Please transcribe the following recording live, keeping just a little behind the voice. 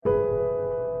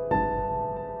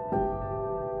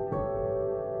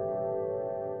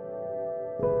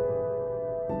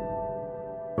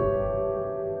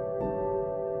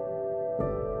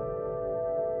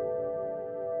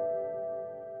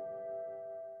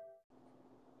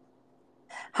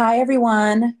Hi,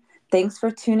 everyone. Thanks for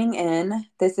tuning in.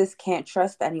 This is Can't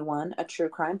Trust Anyone, a true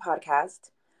crime podcast.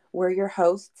 We're your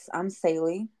hosts. I'm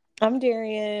Saley. I'm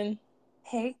Darian.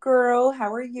 Hey, girl.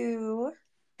 How are you?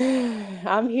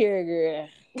 I'm here, girl.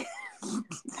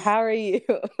 How are you?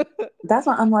 That's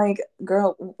why I'm like,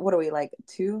 girl, what are we like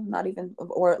two, not even,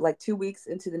 or like 2 weeks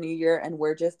into the new year, and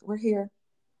we're here.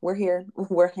 We're here.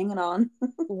 We're hanging on.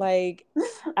 Like,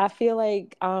 I feel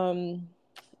like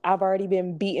I've already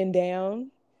been beaten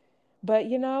down, but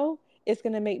it's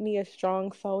gonna make me a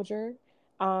strong soldier.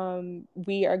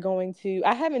 We are going to.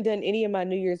 I haven't done any of my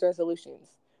New Year's resolutions,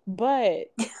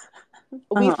 but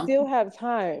we Uh-huh. still have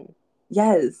time.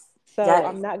 Yes. So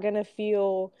I'm Yes. not gonna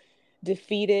feel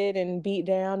defeated and beat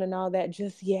down and all that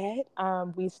just yet.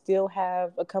 We still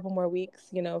have a couple more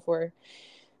weeks, for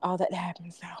all that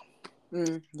happens. So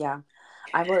Yeah.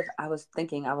 I was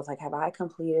thinking, I was like, have I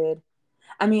completed?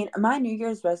 I mean, my New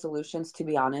Year's resolutions, to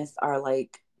be honest, are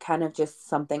like kind of just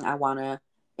something I want to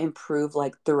improve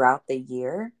like throughout the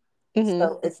year. hmm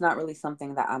So it's not really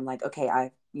something that I'm like, okay,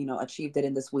 I achieved it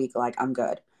in this week, like I'm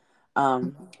good.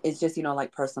 It's just,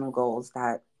 like personal goals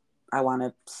that I want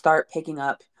to start picking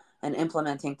up and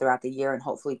implementing throughout the year and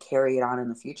hopefully carry it on in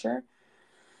the future.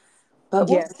 But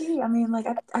we'll yes, see. I mean, like,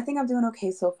 I think I'm doing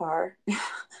okay so far.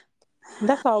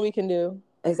 that's all we can do.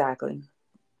 Exactly.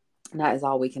 That is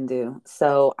all we can do.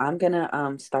 So I'm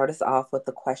gonna start us off with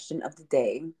the question of the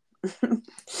day.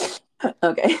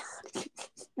 Okay.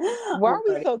 Why I'm are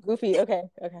we already, so goofy? Okay,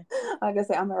 okay. like I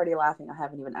say, I'm already laughing. I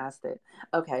haven't even asked it.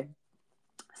 Okay.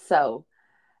 So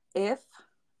if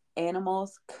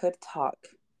animals could talk,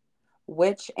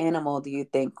 which animal do you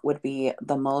think would be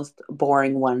the most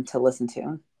boring one to listen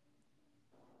to?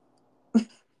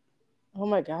 Oh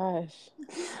my gosh.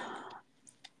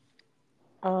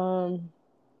 Um,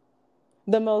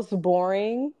 the most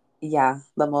boring. Yeah,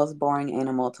 the most boring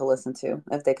animal to listen to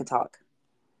if they could talk.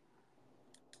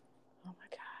 Oh my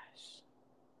gosh.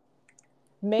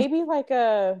 Maybe like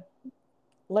a.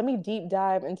 Let me deep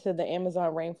dive into the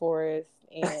Amazon rainforest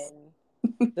and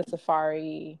the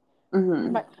safari.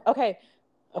 Hmm. Okay,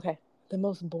 okay. The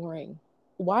most boring.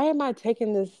 Why am I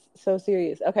taking this so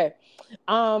serious? Okay.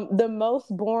 The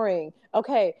most boring.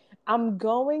 Okay, I'm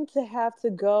going to have to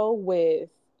go with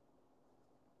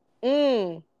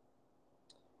mm,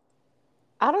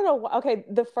 I don't know. Okay,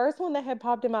 the first one that had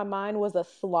popped in my mind was a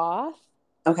sloth.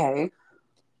 Okay.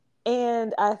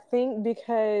 And I think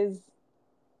because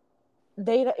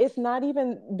it's not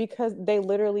even because they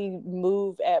literally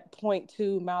move at point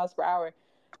 0.2 miles per hour.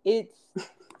 It's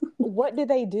what do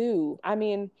they do? I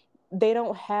mean, they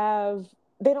don't have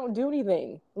they don't do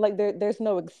anything. Like there's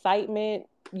no excitement,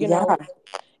 Yeah.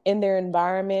 in their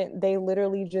environment. They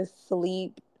literally just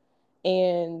sleep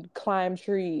and climb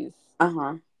trees.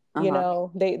 Uh-huh. Uh-huh.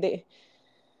 They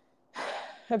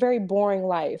a very boring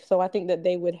life. So I think that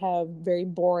they would have very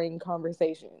boring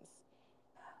conversations.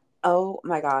 Oh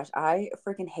my gosh, I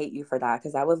freaking hate you for that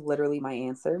because that was literally my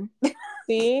answer.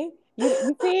 See?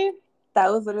 You see? That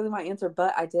was literally my answer,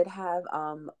 but I did have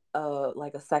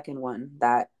like a second one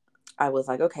that I was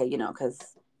like, okay,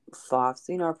 because sloths,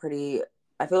 are pretty.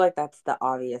 I feel like that's the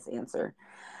obvious answer.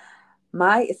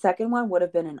 My second one would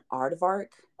have been an aardvark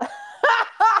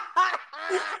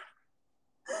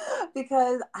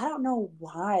because I don't know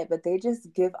why, but they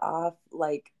just give off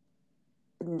like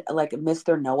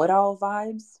Mr. Know-it-all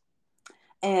vibes.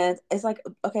 And it's like,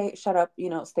 okay, shut up,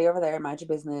 stay over there, mind your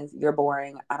business. You're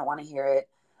boring. I don't want to hear it.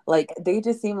 Like, they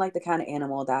just seem like the kind of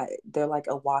animal that they're like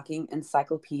a walking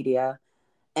encyclopedia.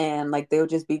 And like, they'll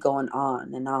just be going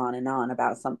on and on and on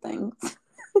about something.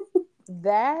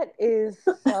 That is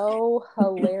so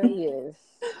hilarious.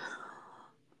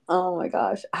 Oh my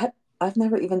gosh. I've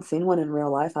never even seen one in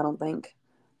real life, I don't think.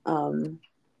 Um,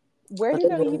 Where but do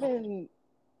they they really... even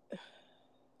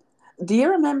Do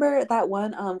you remember that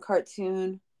one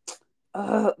cartoon?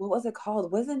 What was it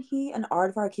called? Wasn't he an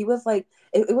aardvark? He was like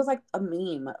it was like a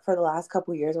meme for the last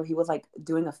couple years where he was like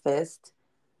doing a fist.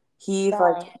 He's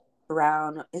like stop?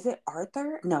 brown. Is it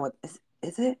Arthur? No,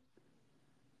 is it?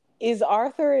 Is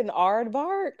Arthur an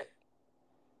aardvark?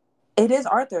 It is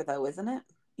Arthur though, isn't it?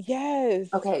 Yes.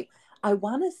 Okay. I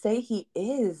want to say he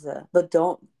is, but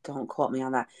don't quote me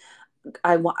on that.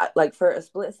 I want like for a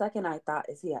split second I thought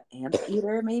is he an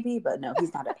anteater maybe, but no,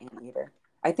 he's not an anteater.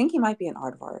 I think he might be an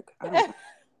aardvark. I don't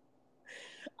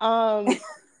know. um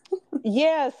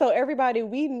yeah, so everybody,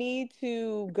 we need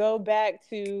to go back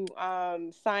to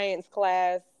science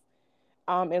class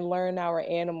and learn our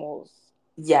animals.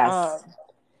 Um Yes.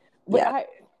 but Yeah.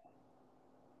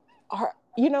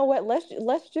 you know what?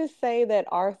 Let's just say that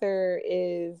Arthur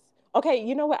is Okay,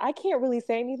 you know what? I can't really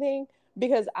say anything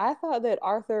because I thought that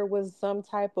Arthur was some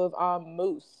type of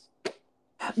moose.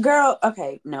 Girl,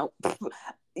 okay, no.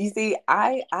 You see,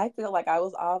 I feel like I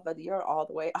was off, but you're all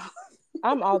the way off.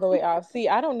 I'm all the way off. See,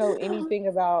 I don't know anything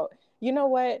about, you know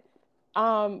what?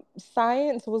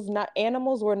 Science was not,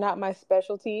 animals were not my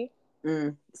specialty.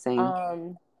 Same.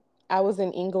 Um, I was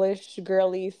an English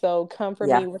girly, so come for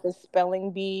Yeah. me with a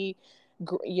spelling bee,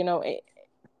 you know,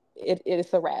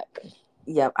 it's a wrap.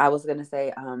 Yep. I was gonna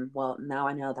say, well, now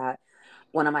I know that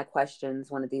one of my questions,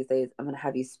 one of these days, I'm gonna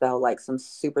have you spell like some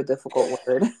super difficult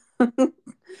word.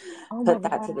 Oh my Put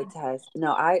that to God. the test.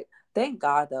 No, I thank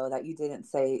God though that you didn't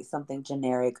say something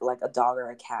generic like a dog or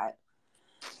a cat.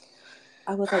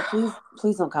 I was like, please,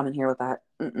 please don't come in here with that.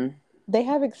 Mm-mm. They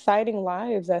have exciting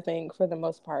lives, I think, for the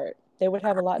most part. They would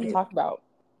have a lot to I, talk about.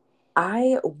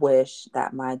 I wish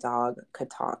that my dog could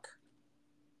talk.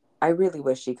 I really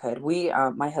wish she could.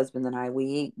 My husband and I,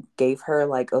 we gave her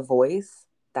like a voice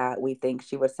that we think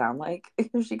she would sound like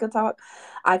if she could talk.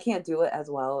 I can't do it as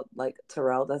well. Like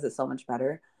Terrell does it so much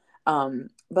better.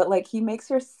 But like he makes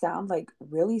her sound like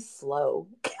really slow.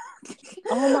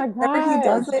 Oh my Whenever he gosh.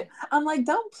 does it, I'm like,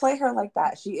 don't play her like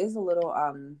that. She is a little,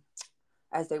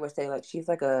 as they would say, like she's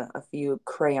like a few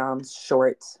crayons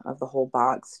short of the whole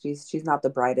box. She's not the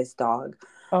brightest dog.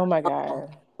 Oh my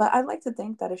God. But I'd like to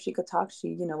think that if she could talk,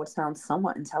 she, would sound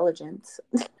somewhat intelligent.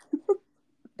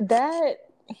 That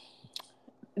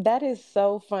that is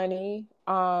so funny.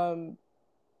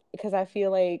 Because I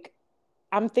feel like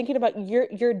I'm thinking about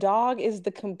your dog is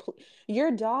the complete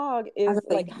your dog I was is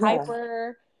like, like yeah.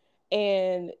 hyper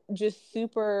and just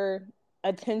super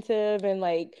attentive and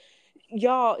like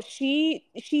y'all she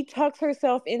tucks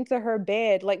herself into her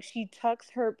bed like she tucks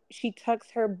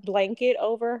her blanket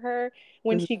over her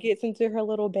when Mhm. she gets into her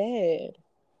little bed.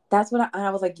 That's what and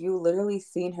I was like, you literally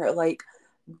seen her. Like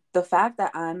the fact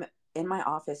that I'm in my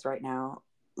office right now,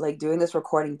 like doing this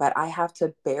recording, but I have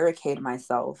to barricade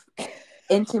myself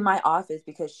into my office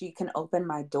because she can open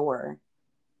my door.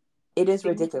 It is See?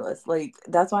 ridiculous. Like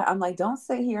that's why I'm like, don't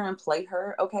sit here and play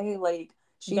her, okay? Like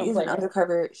Don't play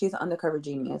her. she's an undercover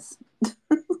genius.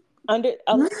 Under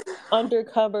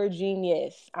undercover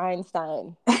genius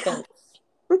Einstein. Thanks.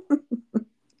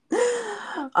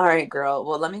 All right, girl.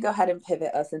 Well, let me go ahead and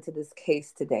pivot us into this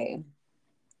case today.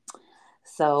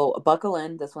 So, buckle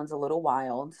in. This one's a little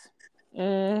wild. Mm,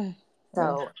 mm.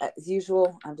 So, as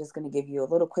usual, I'm just going to give you a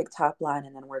little quick top line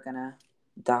and then we're going to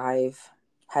dive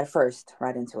head first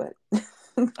right into it.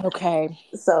 Okay.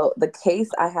 So, the case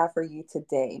I have for you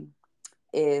today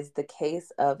is the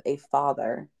case of a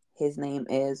father. His name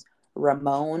is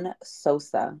Ramon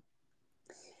Sosa.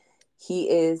 He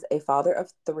is a father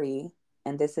of three,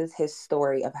 and this is his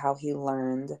story of how he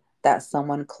learned that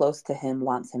someone close to him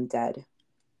wants him dead.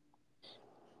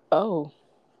 Oh.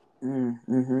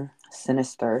 Mm-hmm.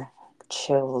 Sinister.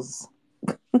 Chills.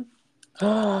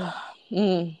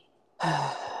 Mm.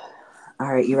 All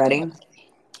right, you ready?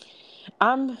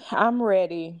 I'm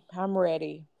ready. I'm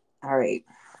ready. All right.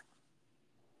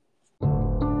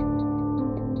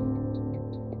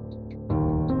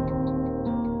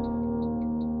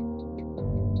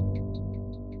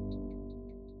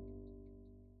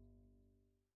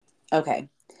 Okay.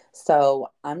 So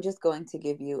I'm just going to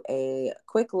give you a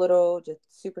quick little,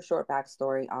 just super short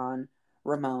backstory on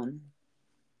Ramon.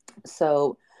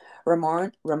 So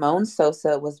Ramon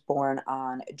Sosa was born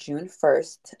on June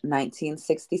 1st,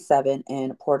 1967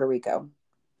 in Puerto Rico.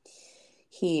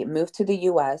 He moved to the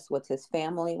US with his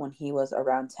family when he was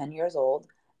around 10 years old,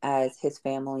 as his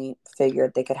family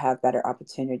figured they could have better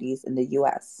opportunities in the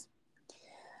US.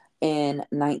 In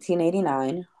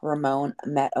 1989, Ramon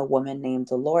met a woman named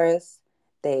Dolores.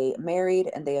 They married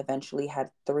and they eventually had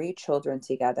three children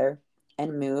together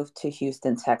and moved to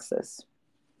Houston, Texas.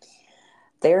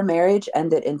 Their marriage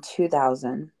ended in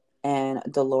 2000, and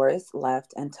Dolores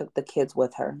left and took the kids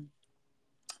with her.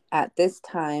 At this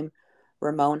time,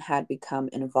 Ramon had become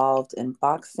involved in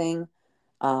boxing,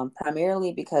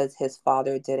 primarily because his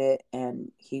father did it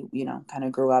and he, kind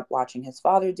of grew up watching his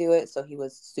father do it. So he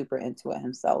was super into it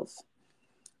himself.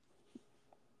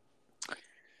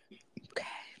 Okay.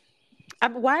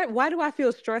 Why do I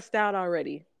feel stressed out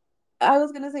already? I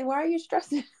was going to say, why are you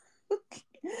stressing?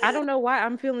 I don't know why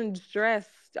I'm feeling stressed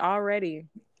already.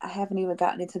 I haven't even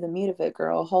gotten into the meat of it,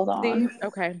 girl. Hold See? on.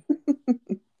 Okay.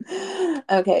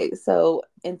 Okay, so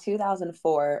in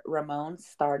 2004, Ramon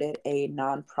started a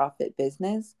nonprofit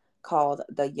business called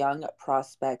the Young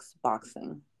Prospects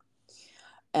Boxing.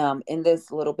 In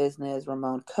this little business,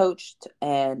 Ramon coached,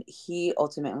 and he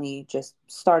ultimately just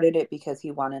started it because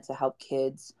he wanted to help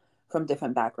kids from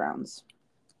different backgrounds.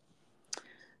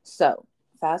 So,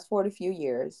 fast forward a few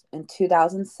years. In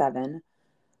 2007,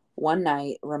 one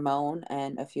night, Ramon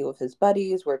and a few of his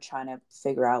buddies were trying to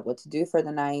figure out what to do for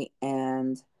the night.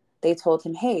 And they told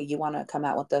him, hey, you want to come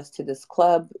out with us to this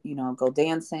club, go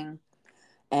dancing?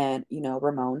 And,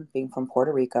 Ramon, being from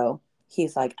Puerto Rico,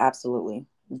 he's like, absolutely.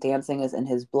 Dancing is in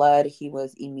his blood. He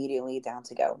was immediately down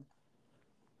to go.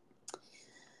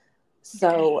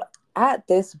 So Okay. at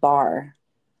this bar,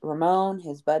 Ramon,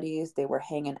 his buddies, they were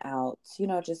hanging out,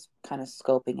 just kind of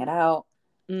scoping it out.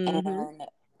 Mm-hmm. And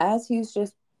as he's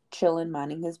just chilling,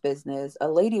 minding his business, a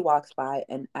lady walks by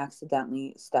and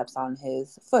accidentally steps on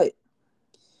his foot.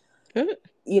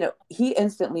 He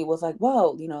instantly was like,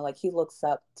 whoa, like he looks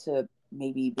up to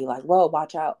maybe be like, whoa,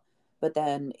 watch out. But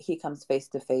then he comes face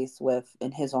to face with,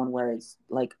 in his own words,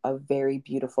 like a very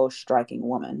beautiful, striking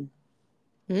woman.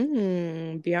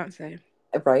 Beyonce.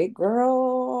 Right,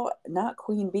 girl? Not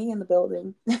Queen Bee in the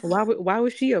building. Why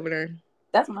was she over there?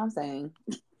 That's what I'm saying.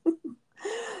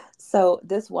 So,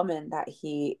 this woman that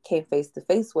he came face to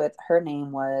face with, her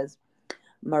name was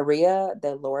Maria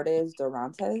de Lourdes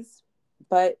Dorantes,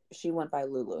 but she went by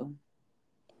Lulu.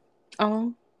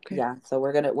 Oh, okay. Yeah, so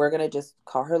we're gonna just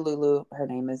call her Lulu. Her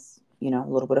name is, a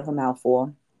little bit of a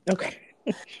mouthful. Okay.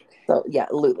 So yeah,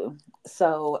 Lulu.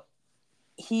 So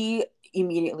he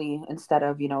immediately, instead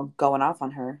of, going off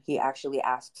on her, he actually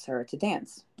asks her to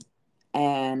dance.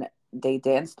 And they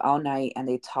danced all night and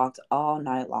they talked all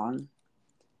night long.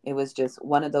 It was just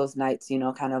one of those nights,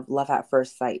 kind of love at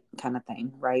first sight kind of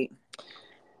thing, right?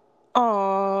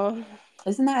 Aw.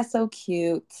 Isn't that so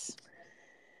cute?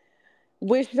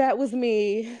 Wish that was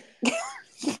me.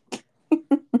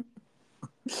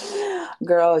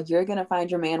 Girl, you're gonna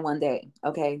find your man one day,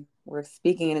 okay? We're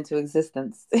speaking it into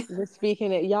existence. We're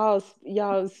speaking it. Y'all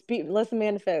speak. Let's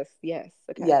manifest. Yes.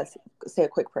 Okay. Yes, say a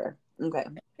quick prayer. Okay.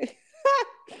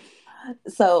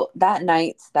 So that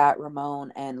night that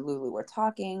Ramon and Lulu were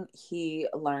talking, he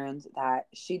learned that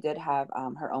she did have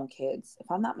her own kids. If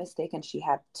I'm not mistaken, she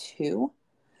had two,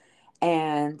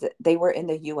 and they were in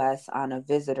the US on a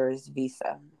visitor's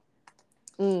visa.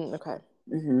 Okay.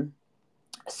 Hmm.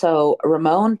 So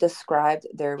Ramon described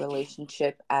their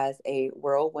relationship as a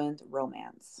whirlwind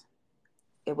romance.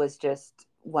 It was just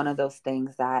one of those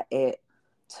things that it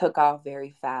took off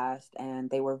very fast, and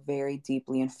they were very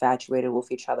deeply infatuated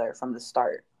with each other from the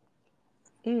start.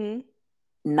 Mm.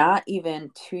 Not even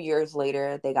 2 years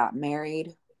later, they got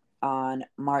married on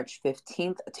March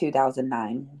 15th,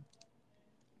 2009.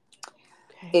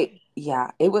 Okay.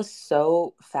 It was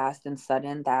so fast and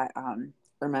sudden that,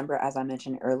 remember, as I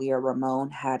mentioned earlier,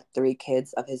 Ramon had three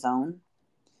kids of his own.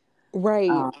 Right.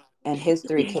 Um, and his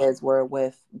three kids were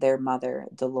with their mother,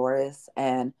 Dolores.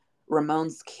 And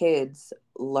Ramon's kids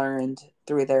learned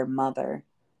through their mother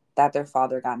that their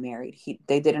father got married.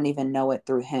 They didn't even know it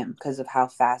through him because of how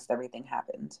fast everything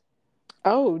happened.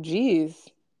 Oh, geez.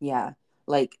 Yeah.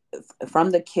 Like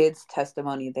from the kids'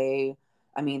 testimony,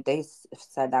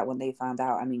 said that when they found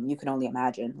out, you can only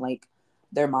imagine. Like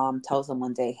their mom tells them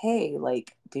one day, hey,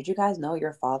 like, did you guys know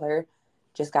your father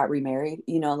just got remarried?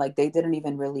 Like they didn't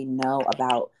even really know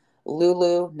about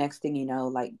Lulu. Next thing you know,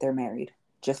 like they're married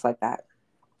just like that.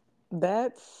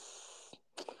 That's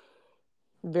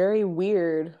very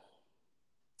weird.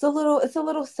 It's a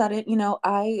little sudden.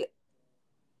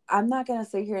 I'm not going to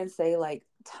sit here and say like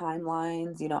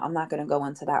timelines, I'm not going to go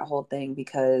into that whole thing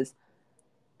because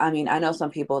I know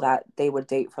some people that they would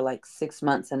date for like 6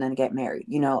 months and then get married.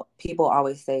 People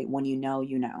always say when you know,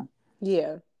 you know.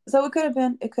 Yeah. So it could have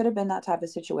been that type of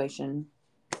situation.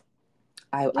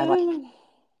 I like. Mm.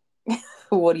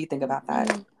 What do you think about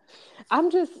that?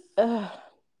 I'm just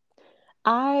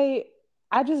I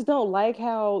I just don't like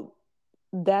how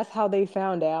that's how they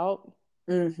found out.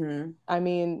 Mm-hmm. I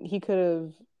mean, he could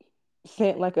have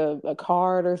sent like a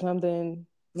card or something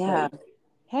Yeah. like,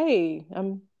 "Hey,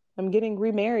 I'm getting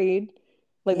remarried."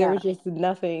 Like there Yeah. was just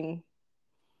nothing.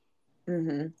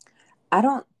 Mm-hmm. I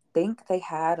don't think they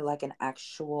had like an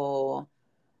actual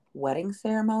wedding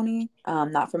ceremony.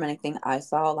 Not from anything I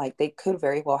saw. Like they could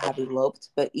very well have eloped,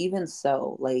 but even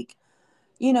so, like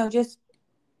just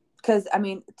because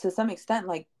to some extent,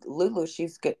 like Lulu,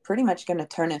 she's pretty much going to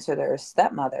turn into their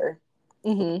stepmother.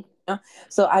 Mhm. know?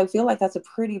 So I feel like that's a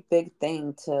pretty big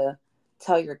thing to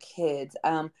tell your kids.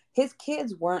 His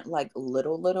kids weren't like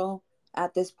little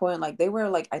at this point. Like they were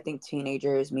like I think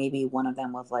teenagers. Maybe one of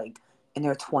them was like in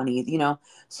their 20s.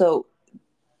 So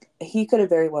he could have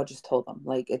very well just told them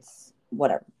like it's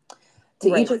whatever. To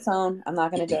each Right. its own. I'm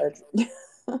not going to judge.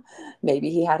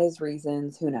 Maybe he had his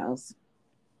reasons. Who knows?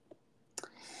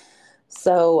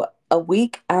 So a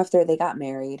week after they got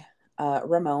married,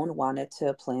 Ramon wanted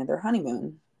to plan their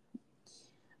honeymoon.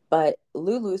 But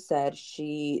Lulu said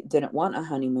she didn't want a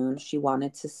honeymoon. She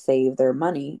wanted to save their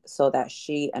money so that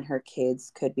she and her kids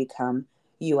could become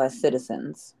US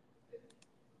citizens.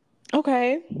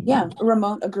 Okay. Yeah,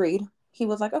 Ramon agreed. He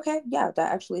was like, "Okay, yeah,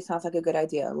 that actually sounds like a good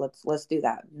idea. Let's do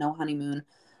that. No honeymoon.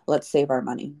 Let's save our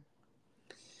money."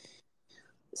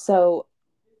 So,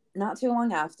 not too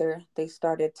long after, they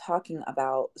started talking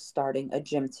about starting a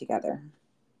gym together.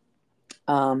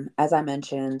 As I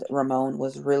mentioned, Ramon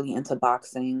was really into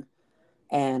boxing,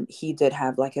 and he did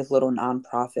have like his little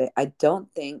nonprofit. I don't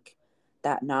think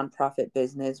that nonprofit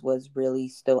business was really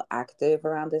still active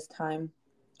around this time.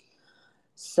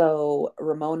 So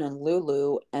Ramon and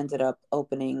Lulu ended up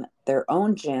opening their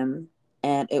own gym,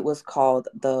 and it was called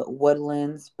the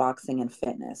Woodlands Boxing and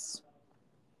Fitness.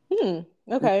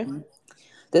 Okay. Mhm.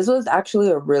 This was actually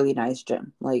a really nice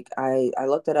gym. Like I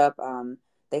looked it up.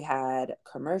 They had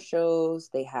commercials,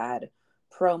 they had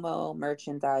promo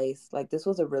merchandise. Like this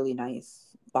was a really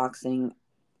nice boxing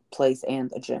place and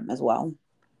a gym as well.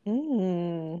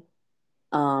 Mm.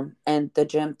 And the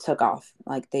gym took off.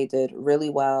 Like they did really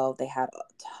well. They had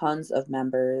tons of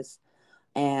members,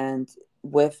 and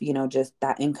with just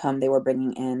that income they were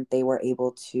bringing in, they were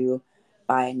able to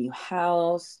buy a new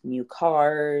house, new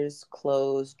cars,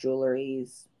 clothes,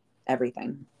 jewelries,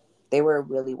 everything. They were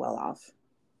really well off.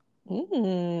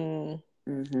 Mm.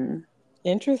 Hmm.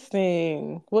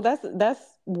 Interesting. Well, that's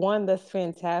one that's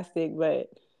fantastic, but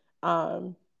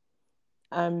um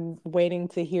I'm waiting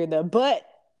to hear the but.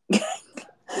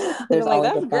 Because There's I'm like,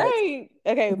 always a that's but. great.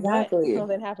 Okay, but Exactly.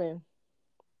 something happened.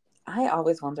 I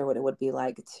always wonder what it would be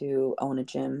like to own a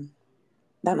gym.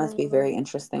 That must be very Girl,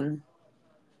 interesting.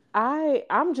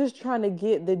 I'm just trying to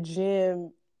get the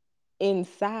gym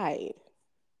inside.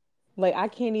 Like I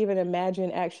can't even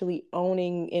imagine actually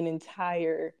owning an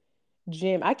entire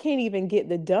gym. I can't even get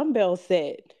the dumbbell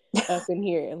set up in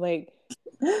here. Like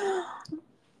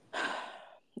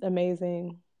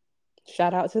amazing.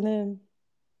 Shout out to them.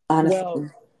 Well, Honestly,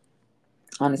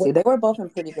 honestly, what they were both in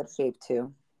pretty good shape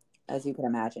too, as you can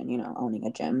imagine, owning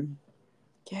a gym.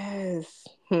 yes.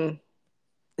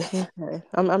 Okay.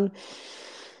 I'm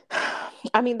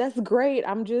I mean that's great.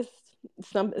 I'm just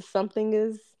something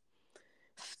is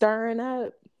stirring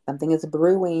up. Something is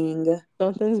brewing.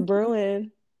 Something's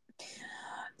brewing.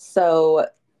 So,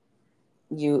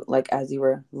 like, as you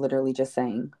were literally just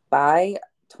saying, by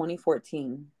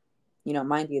 2014,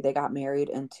 mind you, they got married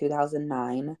in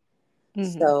 2009. Hmm.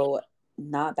 So,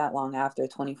 not that long after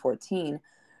 2014,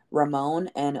 Ramon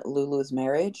and Lulu's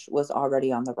marriage was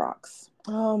already on the rocks.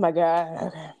 Oh my God.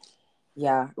 Okay.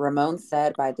 Yeah, Ramon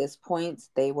said by this point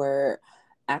they were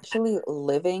actually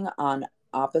living on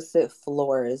opposite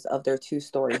floors of their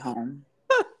two-story home.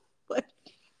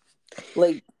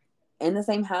 Like in the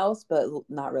same house, but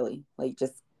not really. Like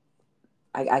just,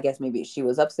 I guess maybe she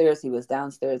was upstairs, he was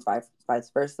downstairs, vice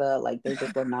versa. Like they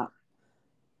just were not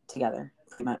together,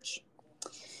 pretty much.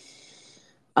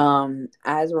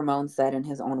 As Ramon said in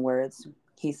his own words,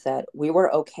 he said, "We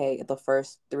were okay the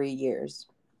first 3 years.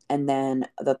 And then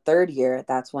the third year,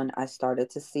 that's when I started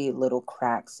to see little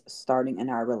cracks starting in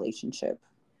our relationship."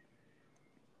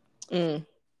 Mm.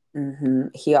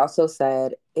 He also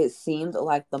said, "It seemed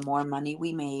like the more money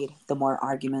we made, the more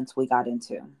arguments we got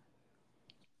into."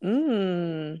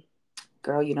 Mm.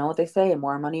 Girl, you know what they say,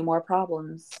 more money, more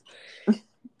problems.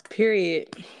 Period.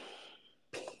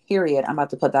 Period. I'm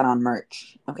about to put that on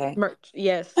merch. Okay. Merch.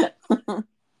 Yes.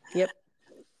 Yep.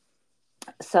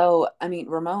 So, I mean,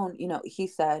 Ramon, he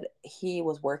said he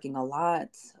was working a lot,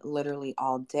 literally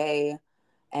all day.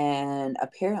 And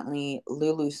apparently,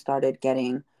 Lulu started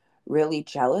getting really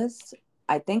jealous.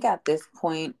 I think at this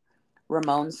point,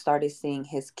 Ramon started seeing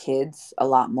his kids a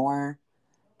lot more.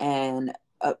 And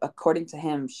according to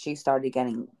him, she started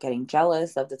getting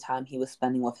jealous of the time he was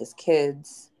spending with his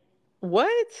kids.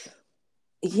 What?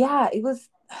 Yeah, it was,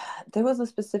 there was a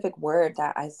specific word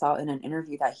that I saw in an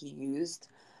interview that he used.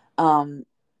 Um,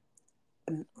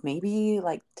 Maybe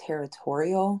like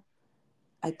territorial,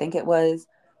 I think it was.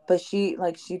 But she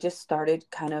just started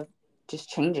kind of just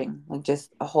changing, like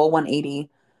just a whole 180,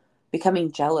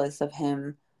 becoming jealous of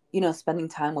him, spending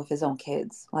time with his own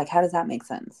kids. Like, how does that make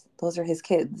sense? Those are his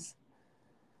kids.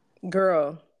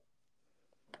 Girl.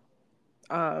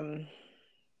 Um,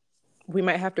 we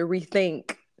might have to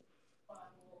rethink.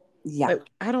 Yeah, Like,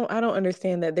 I don't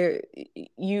understand that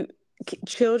you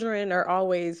children are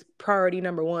always priority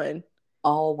number one.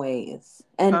 always.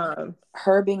 And Um,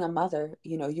 her being a mother,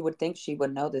 you would think she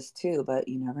would know this too, but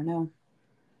you never know.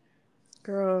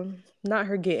 Girl, not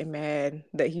her getting mad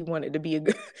that he wanted to be a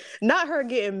good, not her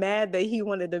getting mad that he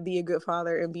wanted to be a good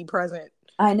father and be present.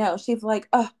 I know. She's like,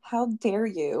 "Oh, how dare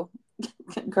you?"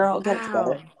 Girl, get it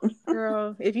together. Wow.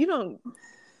 Girl, if you don't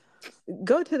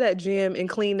go to that gym and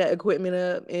clean that equipment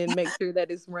up and make sure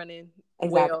that it's running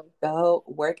Exactly. well. Go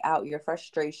work out your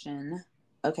frustration.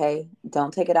 Okay.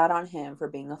 Don't take it out on him for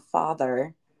being a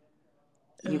father.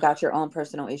 You Ugh, got your own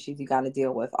personal issues you got to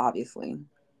deal with, obviously.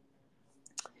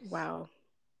 wow.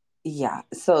 Yeah.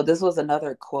 So this was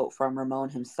another quote from Ramon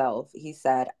himself. He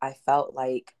said, I felt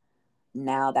like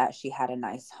now that she had a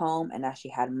nice home and that she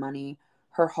had money,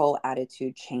 her whole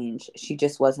attitude changed. She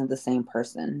just wasn't the same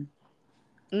person.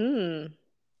 Mm.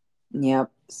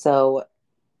 Yep. So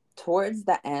towards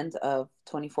the end of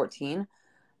 2014,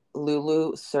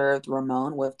 Lulu served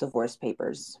Ramon with divorce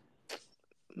papers.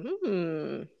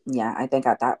 Mm. Yeah, I think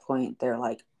at that point they're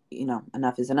like,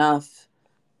 enough is enough.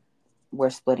 We're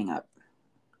splitting up.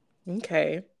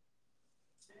 Okay.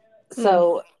 Hmm.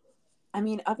 So, I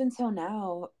mean, up until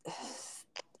now,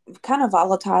 kind of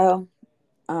volatile.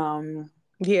 Um,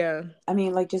 Yeah. I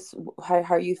mean, like, just how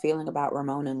are you feeling about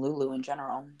Ramon and Lulu in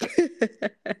general?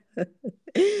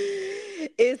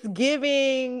 It's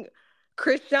giving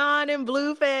Krishan and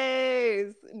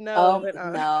Blueface. No, Oh but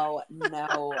no,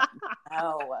 no,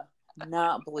 no,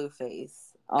 not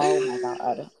Blueface. Oh my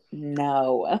God,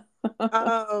 no.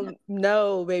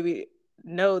 no, baby.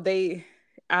 No, they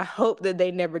I hope that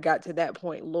they never got to that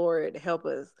point. Lord help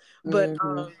us. But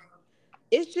Hmm.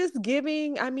 it's just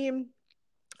giving, I mean,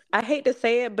 I hate to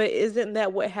say it, but isn't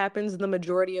that what happens the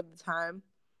majority of the time?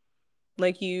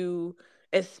 Like you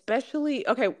especially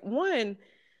okay, one,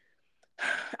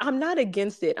 I'm not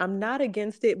against it. I'm not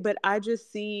against it, but I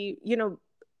just see,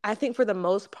 I think for the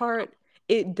most part,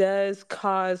 it does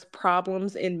cause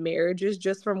problems in marriages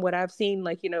just from what I've seen,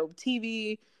 like,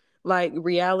 TV, like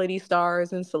reality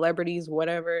stars and celebrities,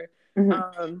 whatever. Hmm.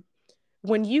 Um,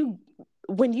 when you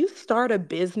when you start a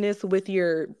business with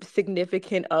your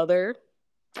significant other,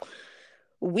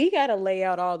 we gotta lay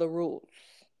out all the rules.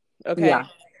 Okay. Yeah.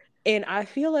 And I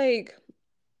feel like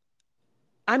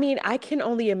I mean, I can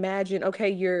only imagine, okay,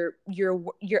 you're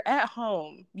at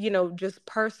home, just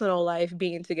personal life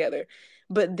being together.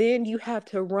 But then you have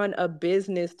to run a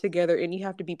business together and you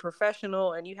have to be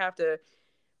professional and you have to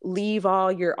leave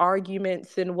all your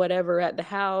arguments and whatever at the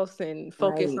house and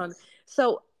focus Right. on.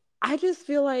 So, I just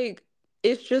feel like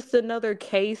it's just another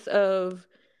case of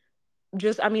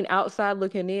just I mean outside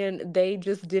looking in, they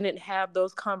just didn't have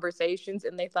those conversations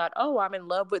and they thought, "Oh, I'm in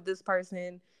love with this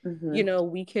person.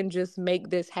 Hmm. We can just make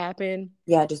this happen."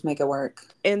 Yeah, just make it work.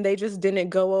 And they just didn't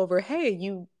go over,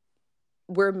 "Hey,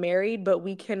 we're married, but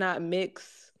we cannot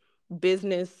mix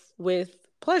business with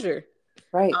pleasure."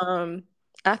 Right. Um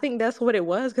I think that's what it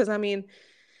was cuz I mean,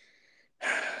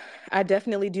 I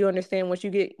definitely do understand once you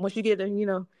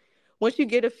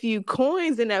get a few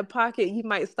coins in that pocket, you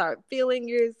might start feeling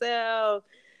yourself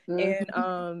and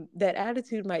Hmm. that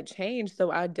attitude might change.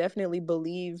 So I definitely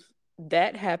believe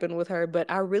that happened with her, but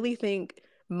I really think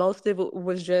most of it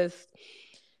was just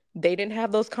they didn't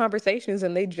have those conversations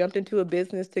and they jumped into a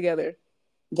business together.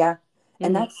 Yeah.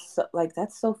 And Hmm.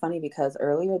 that's so funny because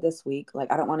earlier this week,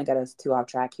 like I don't want to get us too off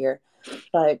track here,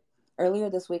 but earlier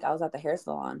this week I was at the hair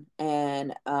salon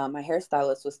and my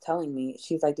hairstylist was telling me,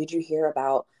 she's like, "Did you hear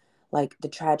about like the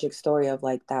tragic story of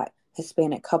like that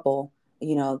Hispanic couple,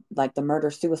 like the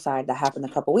murder suicide that happened a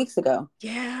couple weeks ago?"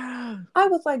 Yeah. I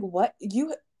was like, "What?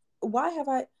 Why have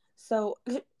I?" So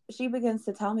she begins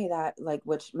to tell me that, like,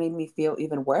 which made me feel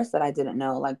even worse that I didn't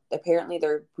know. Like, apparently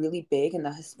they're really big in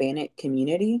the Hispanic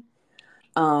community.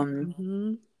 Um,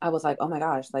 Hmm. I was like, "Oh my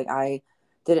gosh!" Like, I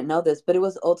didn't know this, but it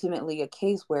was ultimately a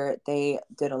case where they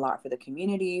did a lot for the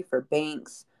community, for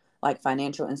banks, like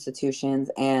financial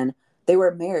institutions, and they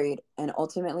were married, and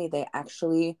ultimately they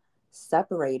actually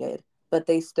separated, but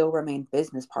they still remain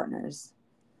business partners.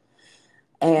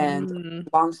 And Mm.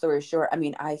 long story short, I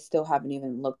mean, I still haven't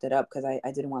even looked it up because I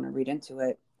didn't want to read into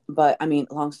it. But I mean,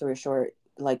 long story short,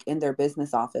 like in their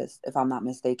business office, if I'm not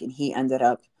mistaken, he ended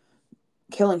up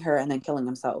killing her and then killing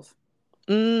himself.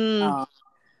 Mm. Um,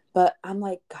 but I'm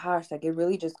like, gosh, like it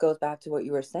really just goes back to what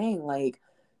you were saying. Like,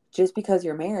 just because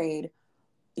you're married,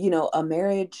 a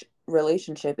marriage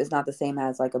relationship is not the same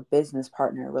as like a business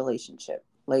partner relationship.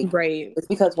 Like, Right. it's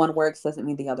because one works doesn't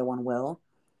mean the other one will.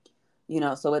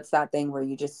 So it's that thing where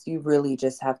you really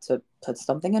just have to put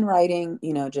something in writing,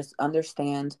 just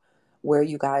understand where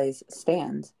you guys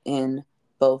stand in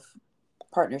both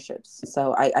partnerships.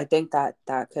 So I think that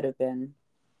that could have been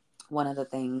one of the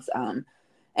things. And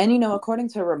according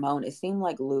to Ramon, it seemed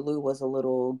like Lulu was a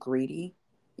little greedy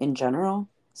in general,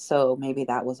 so maybe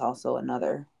that was also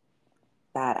another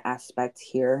bad aspect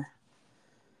here.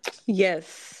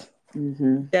 Yes,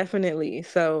 Hmm. definitely.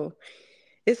 So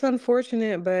it's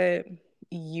unfortunate, but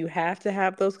you have to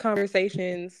have those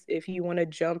conversations if you want to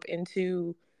jump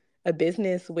into a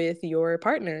business with your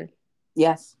partner.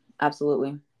 Yes,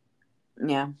 absolutely.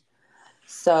 Yeah.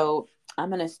 So I'm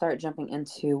going to start jumping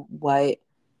into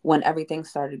when everything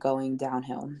started going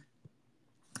downhill.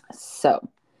 So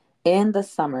in the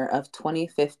summer of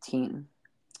 2015,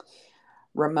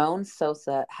 Ramon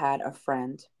Sosa had a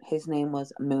friend. His name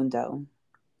was Mundo,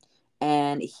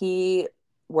 and he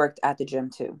worked at the gym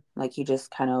too. Like he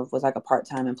just kind of was like a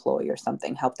part-time employee or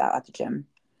something, helped out at the gym.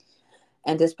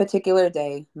 And this particular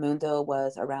day, Mundo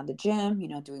was around the gym,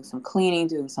 doing some cleaning,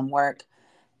 doing some work,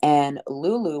 and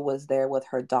Lulu was there with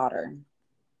her daughter.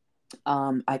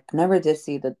 I never did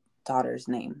see the daughter's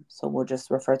name, so we'll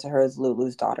just refer to her as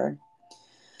Lulu's daughter.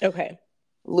 Okay.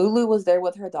 Lulu was there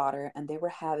with her daughter, and they were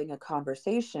having a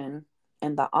conversation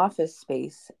in the office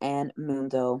space, and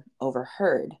Mundo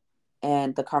overheard.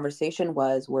 And the conversation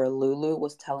was where Lulu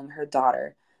was telling her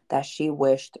daughter that she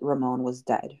wished Ramon was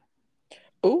dead.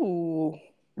 Ooh.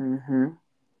 Hmm.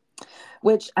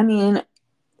 Which, I mean,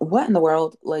 what in the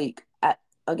world? Like,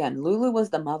 again, Lulu was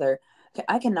the mother.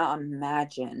 I cannot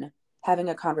imagine having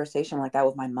a conversation like that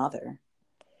with my mother.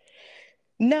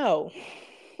 No.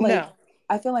 Like, No.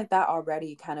 I feel like that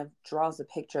already kind of draws a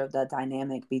picture of the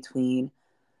dynamic between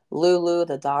Lulu,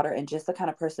 the daughter, and just the kind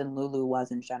of person Lulu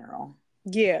was in general.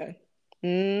 Yeah.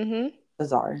 Mm-hmm.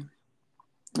 Bizarre.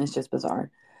 It's just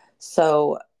bizarre.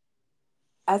 So,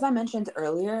 as I mentioned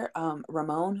earlier,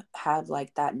 Ramon had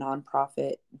like that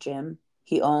nonprofit gym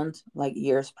he owned like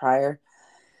years prior.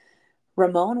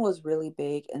 Ramon was really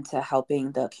big into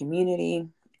helping the community,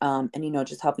 and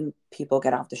just helping people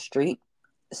get off the street.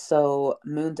 So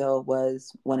Mundo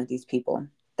was one of these people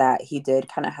that he did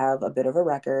kind of have a bit of a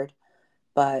record,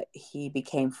 but he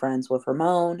became friends with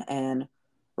Ramon, and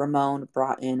Ramon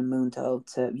brought in Mundo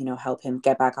to help him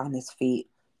get back on his feet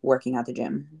working at the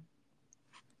gym.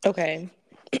 Okay.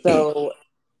 So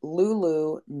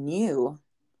Lulu knew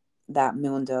that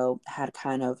Mundo had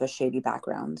kind of a shady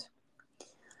background.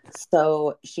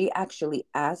 So she actually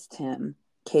asked him,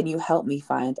 "Can you help me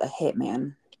find a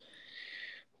hitman?"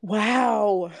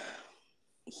 Wow.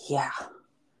 Yeah,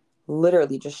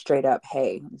 literally just straight up,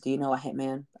 "Hey, do you know a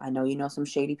hitman? I know you know some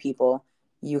shady people.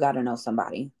 You got to know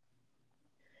somebody."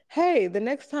 Hey, the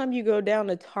next time you go down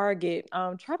to Target,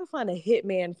 try to find a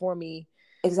hitman for me.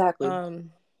 Exactly.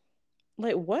 Um,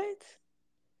 like what?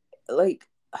 Like,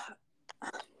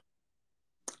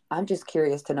 I'm just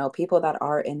curious to know people that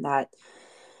are in that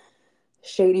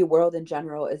shady world in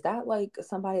general. Is that like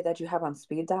somebody that you have on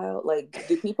speed dial? Like,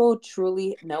 do people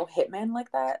truly know hitman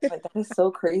like that? Like, that is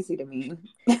so crazy to me.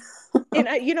 And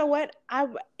you know what?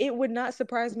 It would not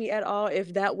surprise me at all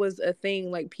if that was a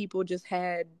thing. Like people just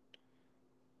had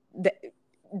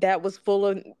that was full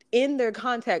of in their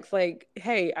context. Like,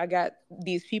 hey, I got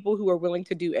these people who are willing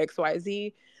to do X, Y,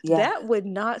 Z. Yeah. That would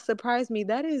not surprise me.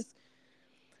 That is,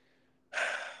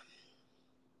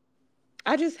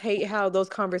 I just hate how those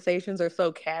conversations are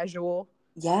so casual.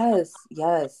 Yes,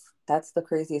 yes. That's the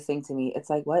craziest thing to me. It's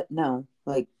like, what? No,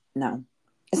 like, no.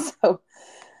 So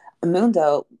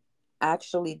Mundo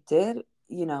actually did,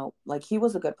 like he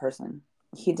was a good person.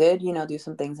 He did, do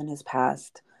some things in his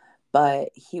past, but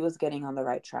he was getting on the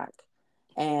right track.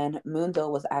 And Mundo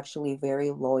was actually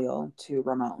very loyal to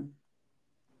Ramon,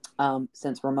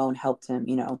 since Ramon helped him,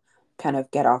 kind of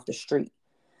get off the street.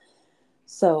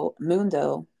 So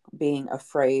Mundo, being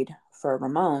afraid for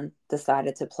Ramon,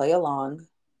 decided to play along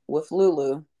with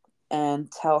Lulu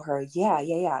and tell her, "Yeah,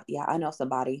 yeah, yeah, yeah, I know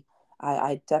somebody.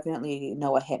 I definitely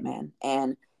know a hitman."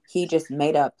 And he just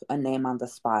made up a name on the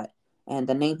spot. And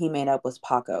the name he made up was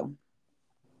Paco.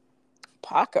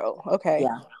 Paco. Okay.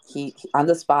 Yeah. On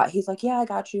the spot, he's like, "Yeah, I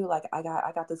got you. Like I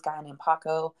got this guy named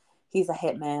Paco. He's a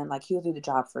hitman. Like he'll do the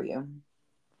job for you."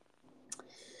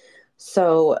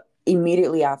 So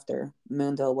immediately after,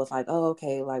 Mundo was like, "Oh,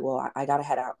 okay, like, well, I gotta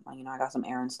head out. Like, I got some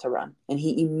errands to run." And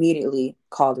he immediately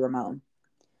called Ramon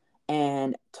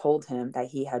and told him that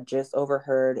he had just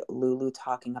overheard Lulu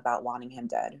talking about wanting him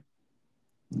dead.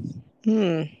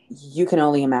 Hmm. You can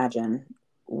only imagine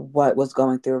what was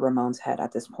going through Ramon's head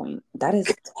at this point. That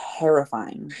is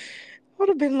terrifying. Would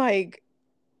have been like,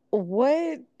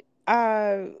 what?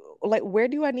 Uh, like, where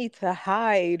do I need to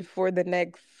hide for the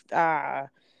next?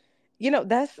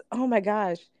 That's, oh my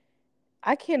gosh,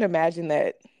 I can't imagine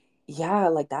that. Yeah,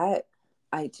 like that.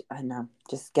 I know.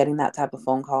 Just getting that type of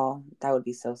phone call, that would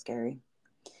be so scary.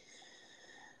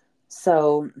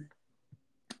 So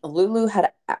Lulu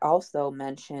had also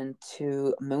mentioned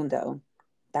to Mundo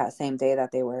that same day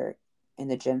that they were in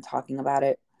the gym talking about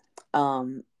it.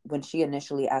 When she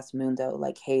initially asked Mundo,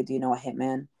 like, "Hey, do you know a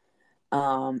hitman?"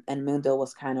 And Mundo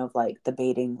was kind of like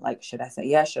debating, like, should I say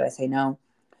yes? Should I say no?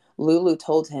 Lulu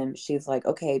told him, she's like,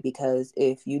 okay, because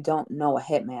if you don't know a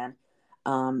hitman,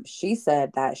 she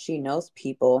said that she knows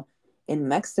people in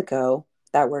Mexico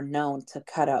that were known to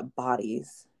cut up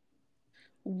bodies.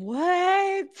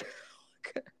 What?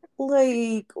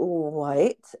 Like,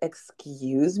 what?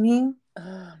 Excuse me?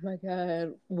 Oh my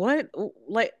god. What?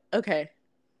 Like, okay.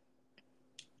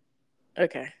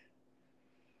 Okay.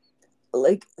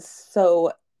 Like,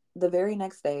 so the very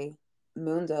next day,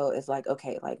 Mundo is like,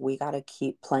 okay, like, we got to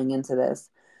keep playing into this.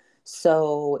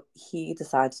 So he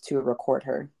decides to record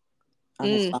her on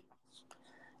his Mm. phone.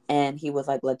 And he was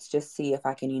like, let's just see if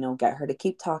I can, get her to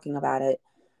keep talking about it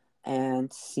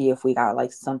and see if we got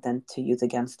like something to use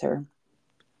against her.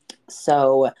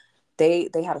 So they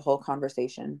had a whole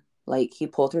conversation. Like he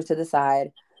pulled her to the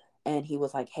side and he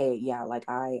was like, hey, yeah, like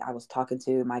I was talking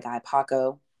to my guy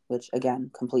Paco, which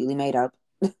again, completely made up.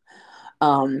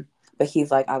 um, but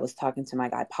he's like, I was talking to my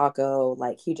guy Paco,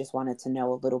 like he just wanted to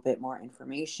know a little bit more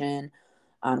information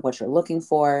on what you're looking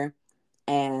for.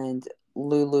 And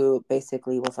Lulu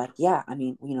basically was like, yeah, I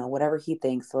mean, whatever he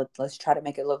thinks, let's try to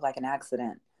make it look like an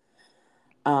accident.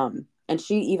 And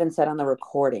she even said on the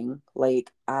recording,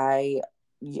 like, I'm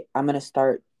gonna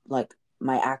start like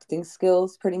my acting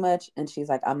skills pretty much. And she's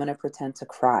like, I'm gonna pretend to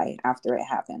cry after it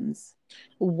happens.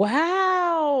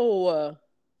 Wow.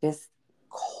 Just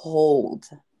cold.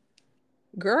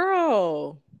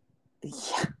 Girl.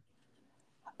 Yeah.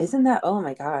 Isn't that, oh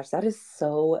my gosh, that is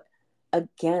so,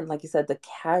 again, like you said, the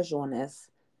casualness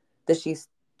that she's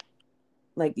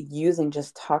like using,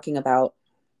 just talking about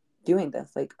doing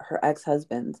this, like her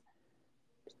ex-husband,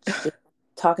 just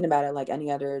talking about it like any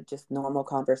other just normal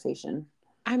conversation.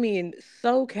 I mean,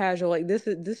 so casual. Like this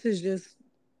is just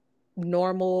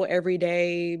normal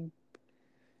everyday.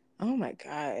 Oh my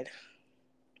god.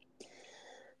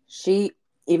 She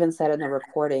even said in the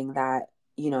recording that,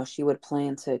 she would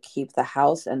plan to keep the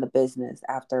house and the business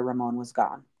after Ramon was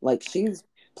gone. Like she's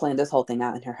planned this whole thing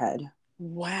out in her head.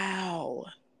 Wow.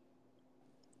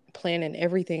 Planning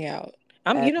everything out.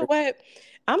 You know Every, what?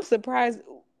 I'm surprised.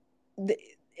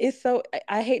 It's so,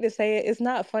 I hate to say it, it's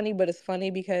not funny, but it's funny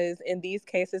because in these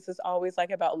cases, it's always like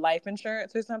about life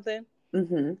insurance or something.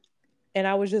 mm-hmm. And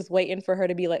I was just waiting for her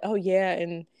to be like, oh yeah,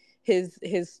 and his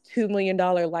 $2 million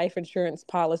life insurance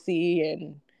policy,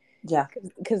 and Yeah,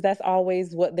 because that's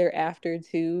always what they're after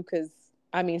too. Because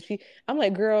I mean, I'm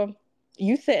like, girl,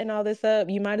 you setting all this up,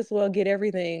 you might as well get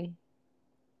everything.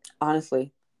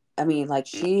 honestly. I mean, like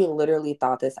she literally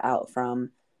thought this out from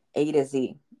A to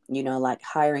Z, like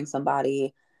hiring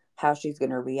somebody, how she's going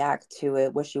to react to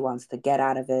it, what she wants to get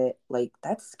out of it. Like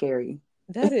that's scary.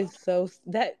 That is so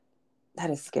that. That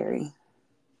is scary.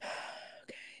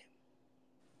 Okay.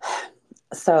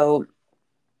 So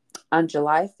on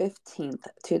July 15th,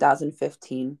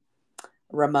 2015,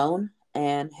 Ramon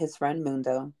and his friend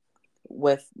Mundo,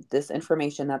 with this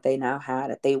information that they now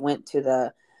had, they went to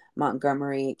the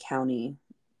Montgomery County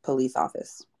police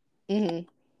office. Hmm.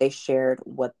 They shared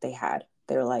what they had.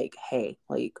 They're like, hey,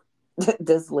 like,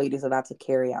 this lady's about to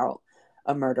carry out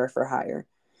a murder for hire.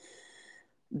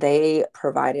 They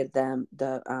provided them,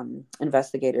 the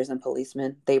investigators and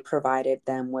policemen, they provided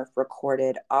them with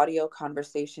recorded audio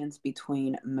conversations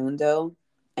between Mundo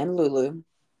and Lulu,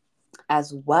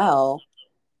 as well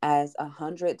as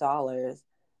 $100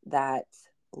 that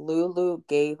Lulu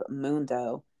gave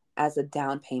Mundo as a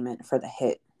down payment for the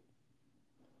hit.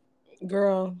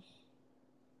 Girl,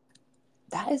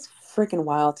 That is freaking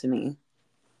wild to me.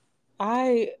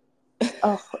 I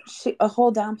A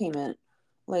whole down payment.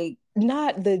 Like,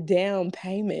 not the down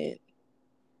payment. it,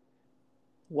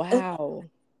 Wow.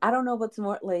 I don't know what's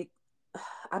more like.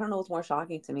 I don't know what's more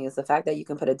shocking to me is the fact that you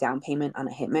can put a down payment on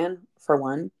a hitman for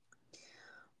one.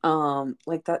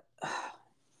 Like that.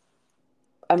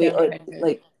 I mean, Down or payment.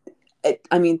 like,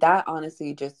 I mean, that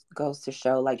honestly just goes to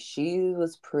show like she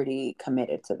was pretty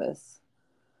committed to this.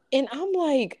 And I'm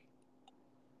like,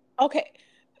 okay,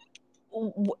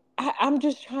 I'm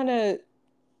just trying to,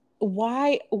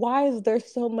 why is there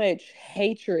so much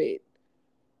hatred?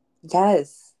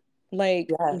 Yes, Like,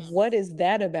 what yes. is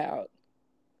that about?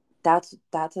 That's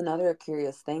another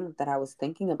curious thing that I was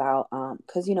thinking about.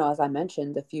 Because as I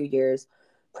mentioned, a few years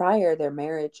prior, their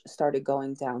marriage started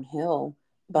going downhill.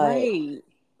 But Right.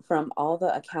 from all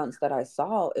the accounts that I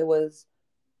saw, it was,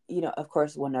 of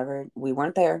course, whenever we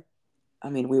weren't there. I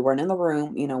mean, we weren't in the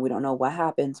room. We don't know what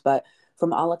happens, but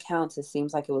from all accounts, it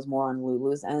seems like it was more on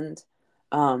Lulu's end.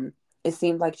 Um, it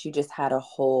seemed like she just had a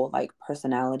whole like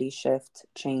personality shift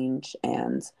change,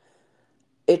 and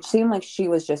it seemed like she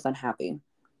was just unhappy.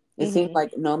 It seemed Hmm.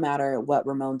 like no matter what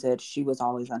Ramon did, she was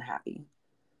always unhappy.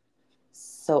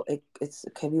 So it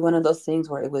could be one of those things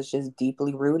where it was just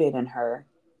deeply rooted in her.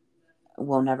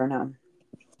 We'll never know.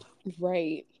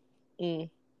 Right. Mm.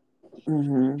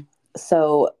 Hmm.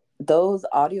 So those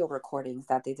audio recordings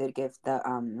that they did give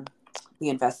the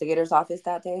investigators office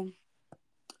that day,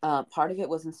 part of it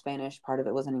was in Spanish, part of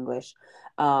it was in English.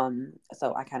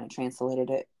 So I kind of translated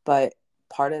it, but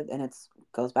part of, and it's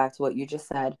goes back to what you just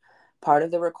said. Part of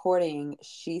the recording,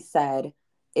 she said,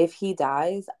 "If he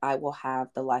dies, I will have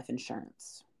the life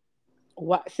insurance."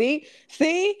 What? See,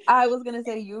 I was gonna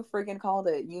say you freaking called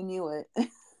it. You knew it.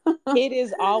 it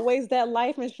is always that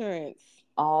life insurance.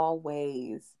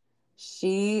 Always.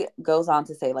 She goes on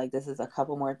to say, like, this is a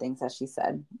couple more things that she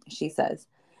said. She says,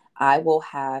 "I will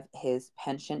have his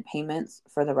pension payments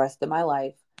for the rest of my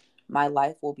life. My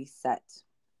life will be set.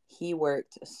 He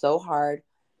worked so hard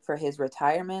for his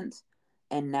retirement,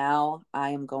 and now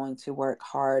I am going to work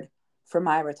hard for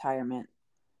my retirement.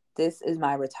 This is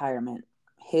my retirement.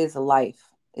 His life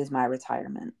is my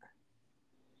retirement."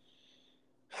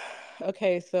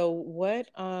 Okay, so what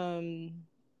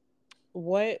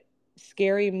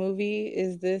scary movie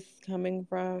is this coming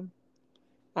from?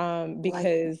 Like,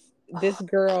 Because this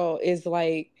girl is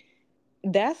like,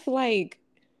 that's like,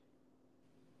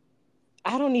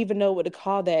 I don't even know what to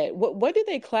call that. What do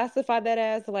they classify that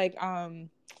as? Like,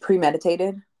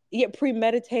 premeditated. yeah,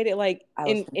 premeditated, like I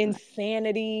was thinking that.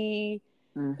 insanity.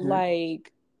 Hmm.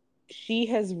 Like, she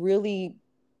has really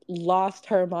lost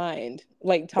her mind,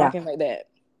 like Yeah. talking like that.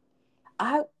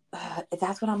 I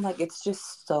that's what I'm like. It's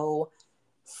just so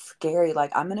scary.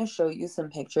 Like I'm gonna show you some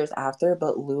pictures after,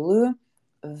 but Lulu,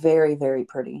 very very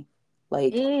pretty,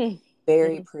 like Mm.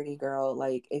 very Mm. pretty girl.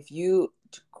 Like if you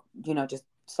just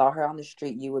saw her on the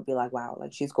street, you would be like, wow,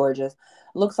 like she's gorgeous.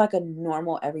 Looks like a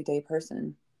normal everyday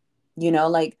person,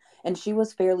 like. And she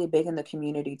was fairly big in the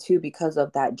community too because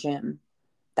of that gym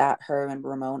that her and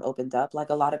Ramon opened up.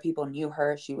 Like a lot of people knew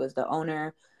her. She was the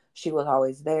owner. She was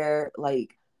always there.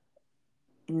 Like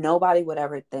nobody would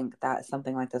ever think that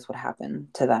something like this would happen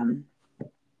to them.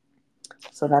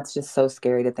 So that's just so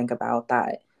scary to think about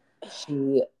that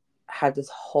she had this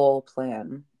whole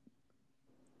plan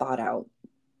thought out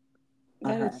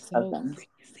on That her is so ex-husband.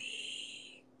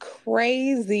 crazy.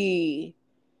 Crazy.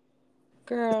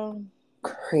 Girl.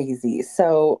 Crazy.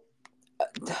 So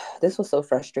this was so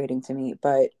frustrating to me,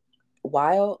 but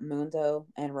while Mundo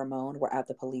and Ramon were at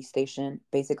the police station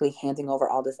basically handing over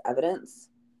all this evidence,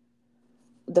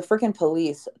 the freaking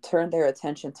police turned their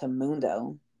attention to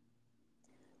Mundo.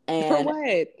 For And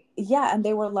what? yeah, and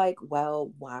they were like,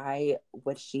 well, why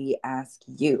would she ask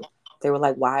you? They were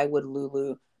like, why would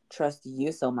Lulu trust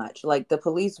you so much? Like, the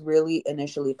police really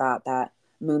initially thought that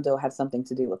Mundo had something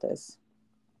to do with this.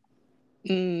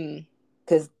 Mm.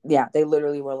 Because, yeah, they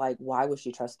literally were like, why would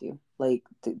she trust you? Like,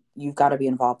 you've got to be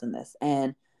involved in this.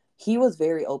 And he was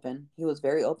very open. He was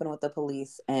very open with the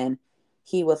police. And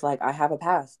he was like, I have a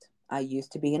past. I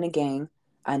used to be in a gang.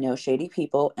 I know shady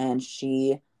people. And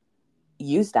she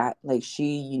used that. Like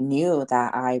she knew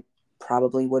that I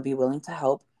probably would be willing to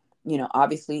help.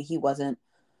 Obviously he wasn't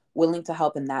willing to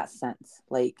help in that sense.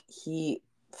 Like he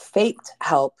faked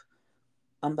help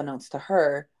unbeknownst to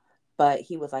her, but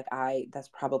he was like, that's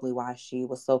probably why she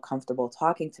was so comfortable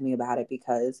talking to me about it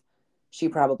because she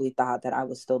probably thought that I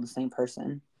was still the same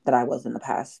person that I was in the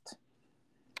past.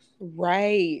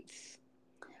 Right.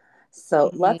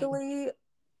 So Mm. luckily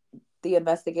the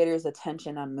investigators'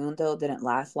 attention on Mundo didn't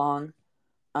last long.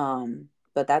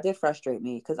 But that did frustrate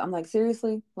me because I'm like,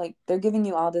 seriously, like they're giving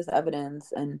you all this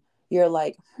evidence and you're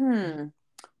like,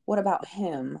 what about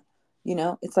him?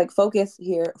 It's like focus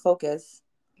here, focus.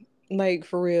 Like,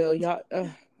 for real, y'all.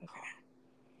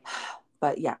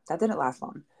 But yeah, that didn't last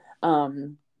long.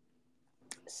 Um,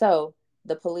 so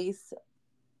the police,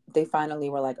 they finally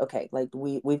were like, okay, like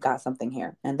we've got something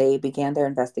here, and they began their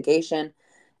investigation,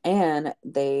 and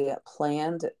they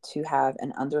planned to have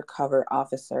an undercover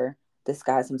officer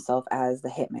disguise himself as the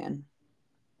hitman.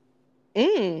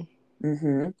 Mm.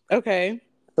 Mm-hmm. Okay.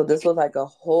 So this was like a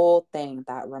whole thing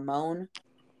that Ramon,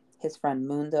 his friend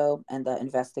Mundo, and the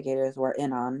investigators were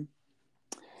in on.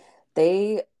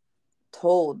 They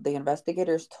the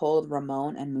investigators told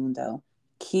Ramon and Mundo,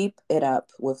 keep it up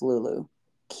with Lulu.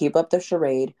 Keep up the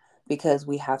charade because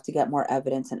we have to get more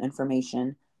evidence and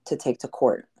information to take to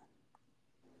court.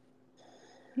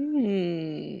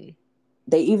 Hmm.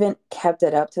 They even kept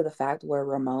it up to the fact where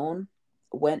Ramon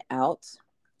went out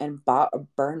and bought a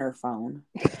burner phone,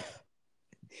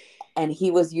 and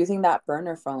he was using that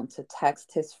burner phone to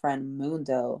text his friend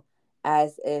Mundo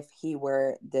as if he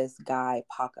were this guy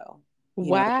Paco,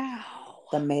 Wow.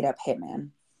 the made up hitman.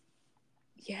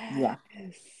 Yeah.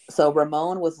 Yes. So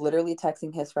Ramon was literally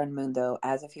texting his friend Mundo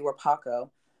as if he were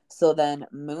Paco. So then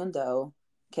Mundo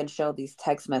can show these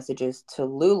text messages to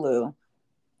Lulu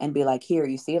and be like, here,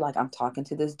 you see, like I'm talking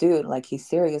to this dude, like he's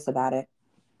serious about it.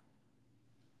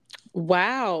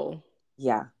 Wow.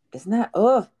 Yeah. Isn't that,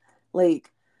 ugh,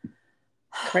 like,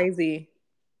 Crazy.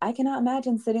 I cannot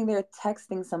imagine sitting there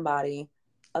texting somebody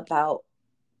about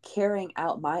carrying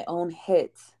out my own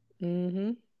hit.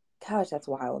 Mm-hmm. Gosh, that's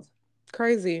wild.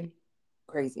 Crazy.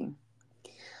 Crazy.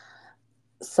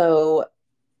 So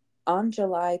on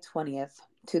July 20th,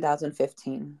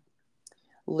 2015,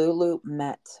 Lulu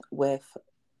met with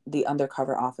the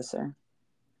undercover officer.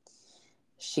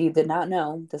 She did not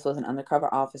know this was an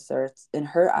undercover officer. In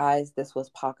her eyes, this was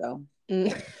Paco.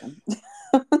 Mm.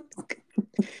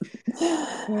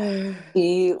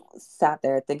 She sat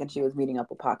there thinking she was meeting up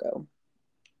with Paco.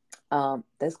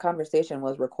 This conversation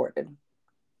was recorded.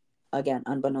 Again,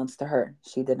 unbeknownst to her.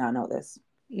 She did not know this.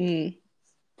 Mm.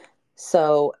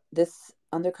 So this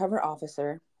undercover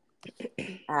officer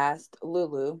asked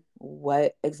Lulu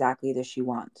what exactly does she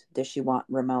want? Does she want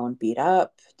Ramon beat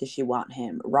up? Does she want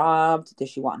him robbed? Does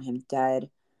she want him dead?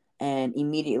 And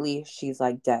immediately she's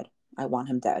like, dead. I want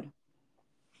him dead.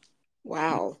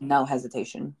 Wow. No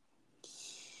hesitation.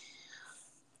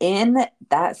 In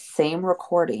that same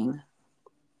recording,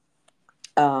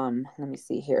 let me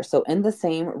see here. So in the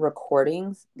same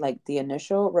recordings, like the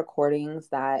initial recordings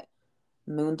that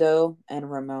Mundo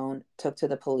and Ramon took to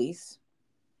the police,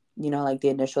 like the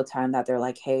initial time that they're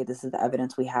like, hey, this is the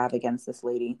evidence we have against this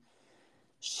lady.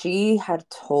 She had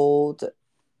told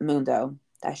Mundo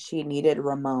that she needed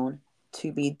Ramon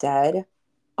to be dead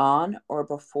on or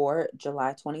before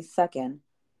July 22nd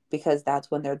because that's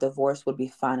when their divorce would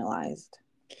be finalized.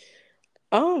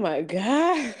 Oh my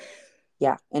God.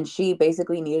 Yeah. And she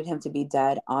basically needed him to be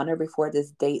dead on or before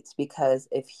this date because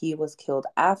if he was killed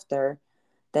after,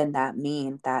 then that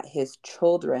means that his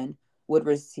children would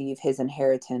receive his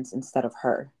inheritance instead of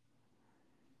her.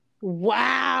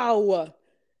 Wow.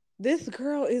 This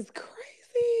girl is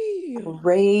crazy.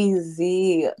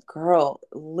 Crazy girl,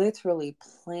 literally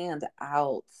planned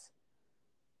out.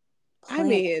 I Planned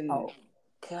mean, out.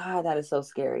 God, that is so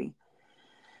scary.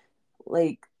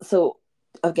 Like, so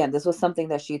again, this was something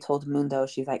that she told Mundo.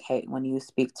 She's like, hey, when you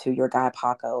speak to your guy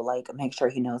Paco, like, make sure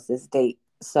he knows this date.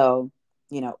 So,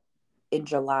 you know, in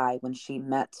July, when she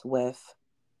met with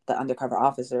the undercover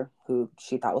officer who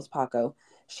she thought was Paco,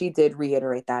 she did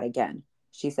reiterate that again.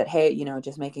 She said, hey,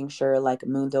 just making sure like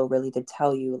Mundo really did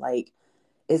tell you, like,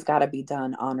 it's got to be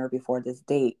done on or before this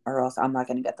date, or else I'm not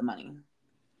going to get the money.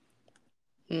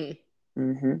 mm.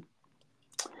 Hmm.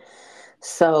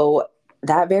 So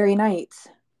that very night,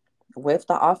 with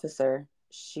the officer,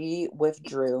 she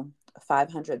withdrew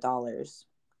 $500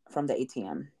 from the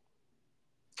ATM.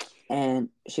 And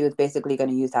she was basically going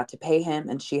to use that to pay him.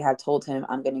 And she had told him,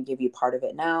 I'm going to give you part of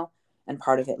it now and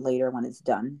part of it later when it's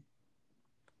done.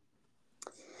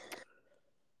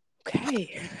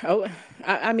 Okay. Oh,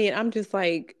 I mean, I'm just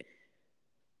like,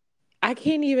 I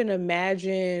can't even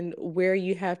imagine where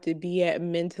you have to be at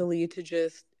mentally to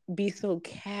just be so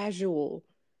casual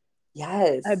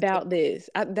Yes. about this.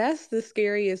 That's the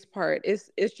scariest part. It's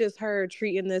just her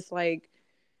treating this like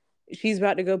she's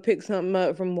about to go pick something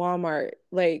up from Walmart.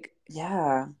 Like,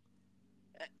 Yeah.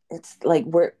 It's like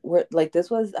we're like this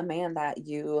was a man that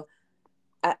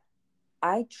I,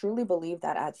 I truly believe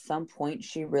that at some point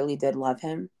she really did love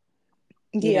him,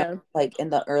 yeah, like in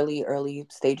the early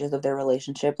stages of their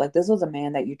relationship. Like this was a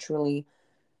man that you truly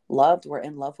loved, were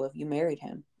in love with. You married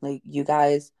him. Like you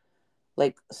guys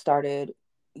like started,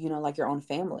 like your own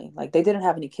family. Like they didn't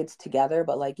have any kids together,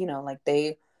 but like, like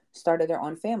they started their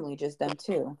own family, just them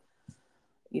two.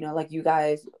 Like you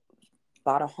guys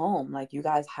bought a home, like you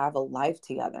guys have a life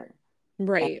together.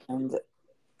 right. And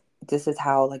this is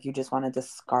how like you just want to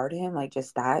discard him, like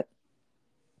just that,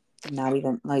 not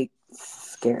even like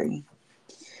scary.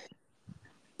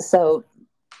 So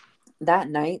that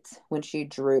night when she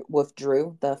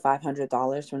withdrew the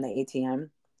 $500 from the ATM,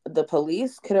 the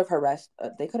police could have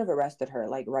arrested her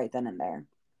like right then and there,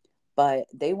 but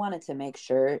they wanted to make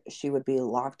sure she would be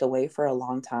locked away for a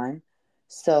long time.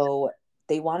 So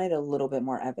they wanted a little bit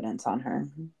more evidence on her.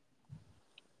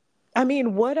 I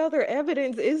mean, what other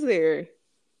evidence is there?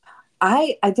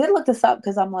 I did look this up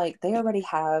because I'm like, they already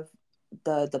have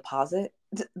the deposit,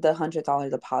 the $100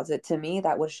 deposit. To me,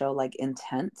 that would show like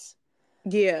intent.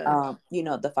 Yeah.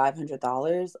 The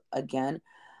 $500 again.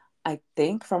 I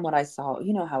think from what I saw,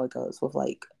 you know how it goes with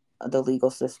like the legal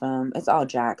system. It's all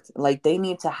jacked. Like they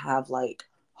need to have like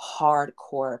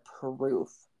hardcore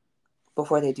proof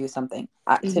before they do something.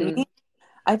 To Hmm. me,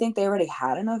 I think they already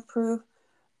had enough proof,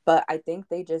 But I think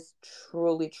they just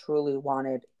truly, truly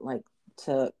wanted like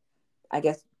to, I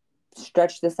guess,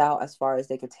 stretch this out as far as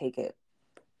they could take it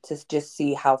to just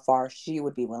see how far she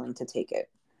would be willing to take it.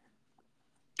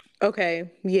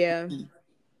 Okay. Yeah.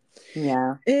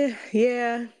 Yeah.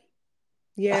 Yeah.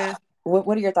 Yeah.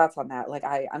 What are your thoughts on that? Like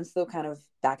I'm still kind of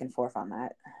back and forth on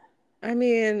that. I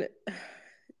mean,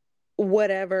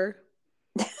 whatever.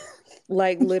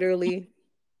 Like literally.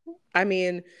 I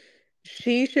mean,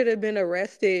 she should have been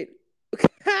arrested.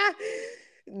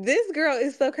 This girl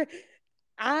is so crazy.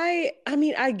 I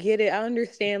mean, I get it. I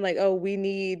understand like, oh, we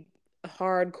need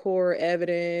hardcore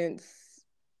evidence,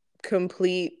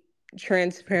 complete,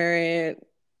 transparent,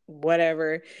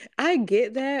 whatever. I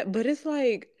get that, but it's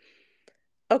like,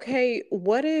 okay,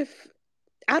 what if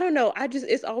I don't know. I just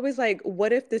it's always like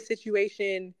what if the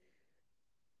situation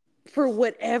for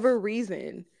whatever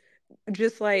reason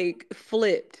just like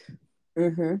flipped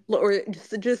Mm-hmm. or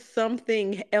just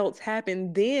something else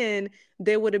happened, then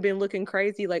they would have been looking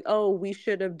crazy like, oh, we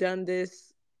should have done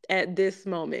this at this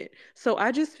moment. So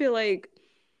I just feel like,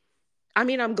 I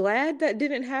mean, I'm glad that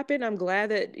didn't happen. I'm glad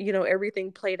that,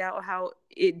 everything played out how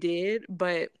it did,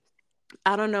 but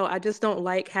I don't know. I just don't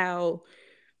like how,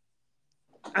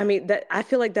 I mean, that I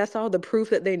feel like that's all the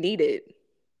proof that they needed.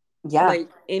 Yeah. Like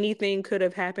anything could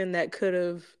have happened that could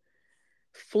have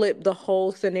flipped the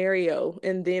whole scenario.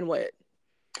 And then what?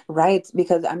 Right.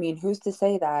 Because I mean, who's to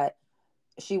say that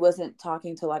she wasn't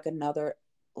talking to like another,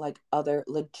 like other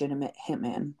legitimate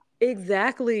hitman?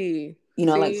 Exactly.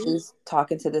 Like See? she's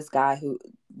talking to this guy who,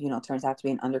 turns out to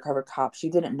be an undercover cop. She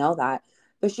didn't know that,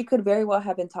 but she could very well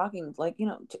have been talking, like,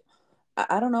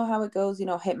 I don't know how it goes,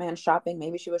 hitman shopping.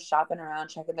 Maybe she was shopping around,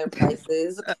 checking their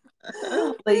prices.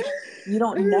 Like, you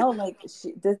don't know. Like,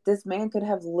 this man could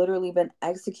have literally been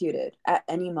executed at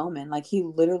any moment. Like, he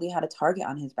literally had a target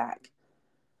on his back.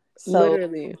 So,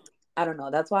 Literally. I don't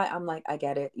know. That's why I'm like, I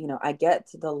get it. I get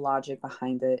the logic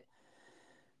behind it.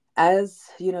 As,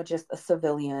 just a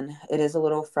civilian, it is a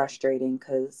little frustrating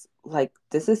because, like,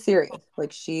 this is serious.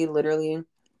 Like, she literally,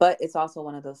 but it's also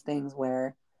one of those things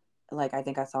where, like, I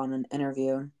think I saw in an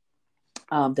interview,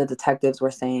 the detectives were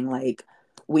saying, like,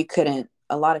 we couldn't,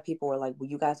 a lot of people were like, well,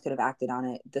 you guys could have acted on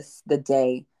it the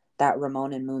day that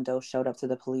Ramon and Mundo showed up to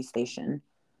the police station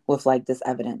with, like, this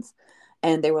evidence.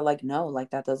 And they were like, no,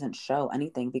 like, that doesn't show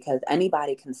anything because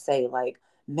anybody can say, like,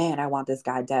 man, I want this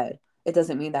guy dead. It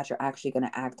doesn't mean that you're actually going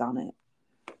to act on it.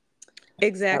 So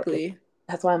Exactly.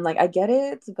 that's why I'm like, I get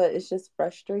it, but it's just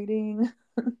frustrating.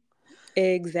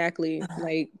 Exactly.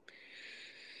 Like,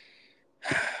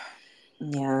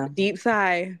 Yeah. deep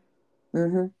sigh.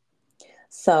 Hmm.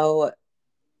 So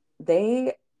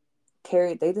they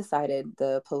they decided,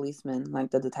 the policemen,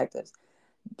 like the detectives,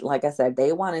 like I said,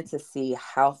 they wanted to see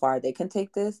how far they can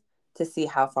take this, to see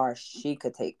how far she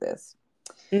could take this.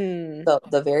 Mm, So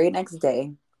the very next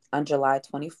day, on July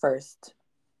 21st,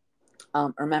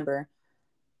 remember,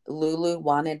 Lulu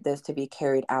wanted this to be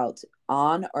carried out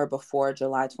on or before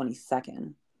July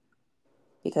 22nd,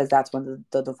 because that's when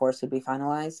the divorce would be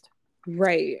finalized.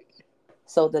 right.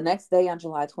 So the next day, on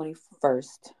July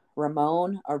 21st,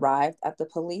 Ramon arrived at the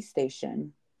police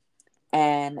station,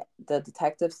 and the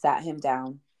detective sat him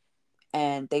down,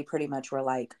 and they pretty much were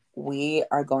like, we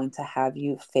are going to have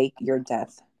you fake your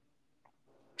death.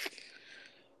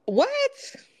 What?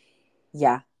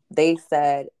 Yeah. They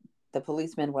said, the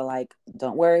policemen were like,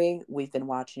 don't worry. We've been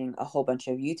watching a whole bunch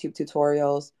of YouTube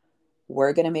tutorials.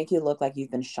 We're going to make you look like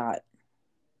you've been shot.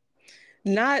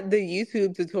 Not the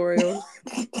YouTube tutorials.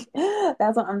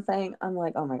 That's what I'm saying. I'm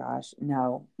like, oh my gosh,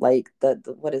 no. Like the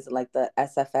what is it, like the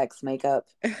SFX makeup?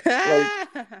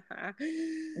 Like,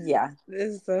 yeah.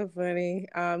 This is so funny.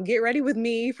 Get ready with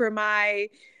me for my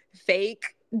fake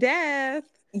death.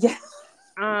 Yeah.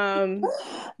 Um,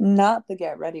 Not the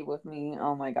get ready with me.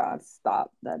 Oh my god,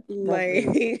 stop. That's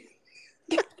really,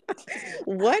 like,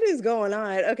 what is going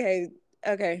on? Okay,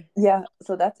 okay. yeah,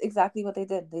 so that's exactly what they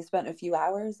did. They spent a few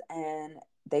hours, and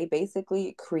they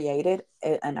basically created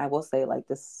it, and I will say, like,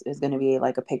 this is going to be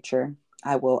like a picture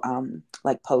I will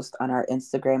like post on our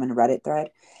Instagram and Reddit thread.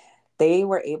 They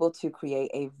were able to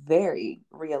create a very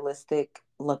realistic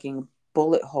looking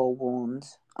bullet hole wound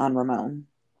on Ramon.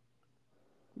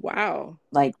 Wow.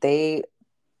 Like, they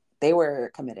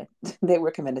were committed. They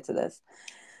were committed to this.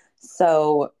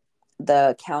 So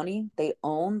the county, they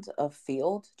owned a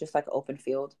field, just like an open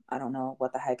field. I don't know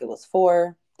what the heck it was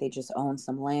for. They just owned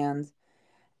some land,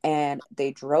 and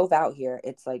they drove out here.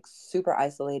 It's like super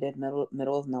isolated, middle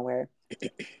of nowhere.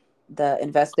 The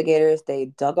investigators, they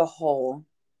dug a hole.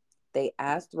 They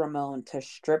asked Ramon to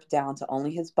strip down to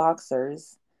only his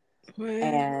boxers What?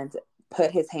 and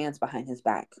put his hands behind his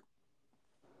back.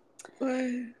 What?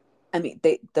 I mean,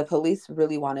 the police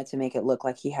really wanted to make it look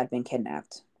like he had been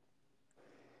kidnapped.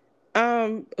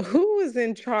 Who was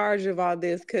in charge of all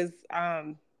this? Because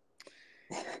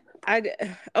I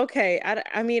okay,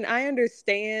 I mean, I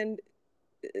understand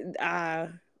uh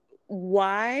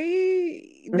why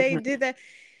they Hmm. did that.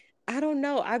 I don't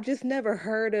know. I've just never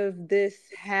heard of this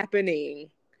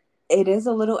happening. It is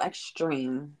a little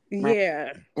extreme, right?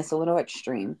 Yeah. It's a little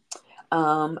extreme.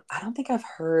 I don't think I've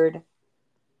heard.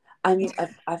 I mean,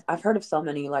 I've heard of so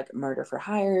many like murder for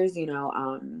hires.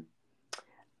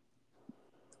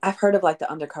 I've heard of like the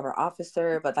undercover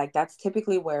officer, but like that's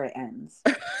typically where it ends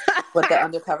with the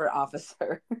undercover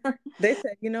officer. They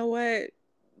said, you know what?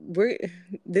 We're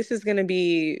this is gonna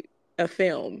be a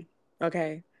film.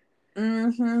 Okay.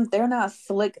 They're not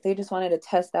slick. They just wanted to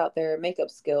test out their makeup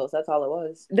skills. That's all it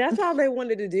was. That's all they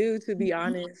wanted to do, to be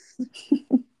honest.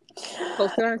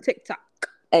 Post it on TikTok.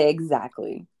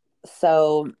 Exactly.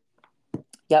 So,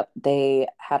 yep, they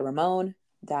had Ramon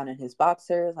down in his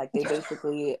boxers. Like they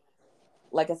basically,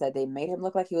 like I said, they made him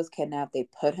look like he was kidnapped. They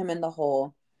put him in the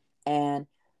hole, and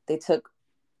they took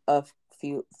a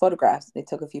few photographs. They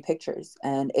took a few pictures,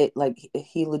 and it like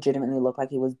he legitimately looked like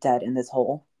he was dead in this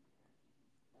hole.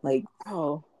 Like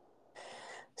Oh.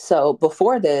 so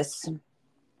before this,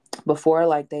 before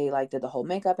like they like did the whole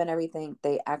makeup and everything,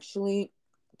 they actually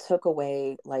took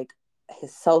away like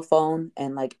his cell phone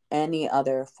and like any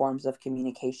other forms of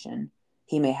communication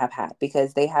he may have had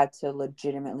because they had to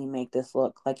legitimately make this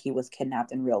look like he was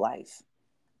kidnapped in real life.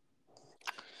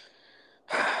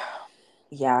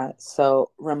 Yeah,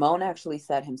 so Ramon actually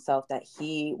said himself that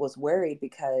he was worried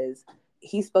because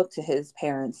he spoke to his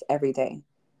parents every day.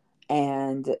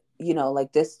 And,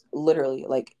 like this literally,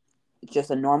 like just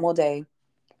a normal day.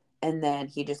 And then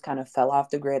he just kind of fell off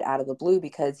the grid out of the blue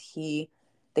because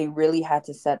they really had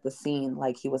to set the scene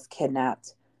like he was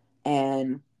kidnapped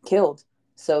and killed.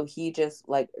 So he just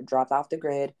like dropped off the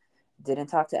grid, didn't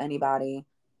talk to anybody.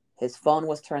 His phone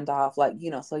was turned off. Like,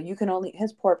 so you can only,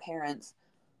 his poor parents,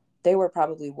 they were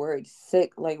probably worried,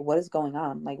 sick. Like, what is going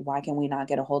on? Like, why can we not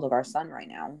get a hold of our son right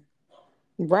now?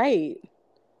 Right.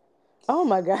 Oh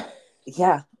my God.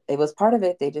 Yeah, it was part of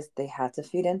it. They had to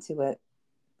feed into it.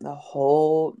 The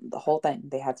whole thing.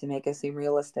 They had to make it seem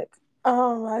realistic.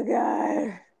 Oh my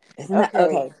God. Isn't that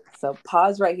Okay. okay? So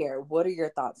pause right here. What are your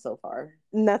thoughts so far?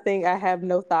 Nothing. I have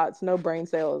no thoughts, no brain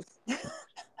cells.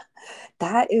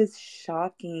 That is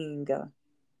shocking.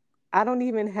 I don't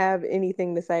even have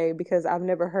anything to say because I've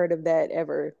never heard of that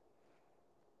ever.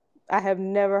 I have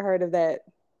never heard of that.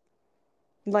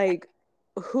 Like,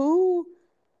 who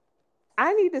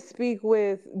I need to speak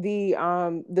with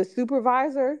the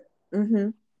supervisor Mm-hmm.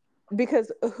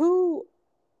 because who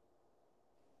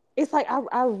it's like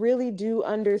I really do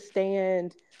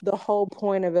understand the whole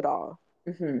point of it all.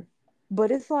 Mm-hmm.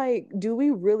 But it's like, do we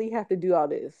really have to do all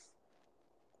this?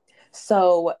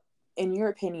 So, in your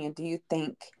opinion, do you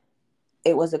think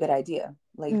it was a good idea?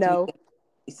 Like, do you No. think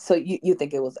so? You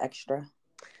think it was extra?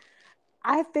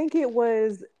 I think it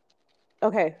was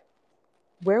okay.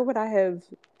 Where would I have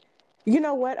You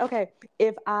know what? Okay,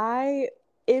 if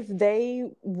they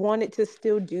wanted to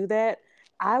still do that,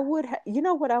 you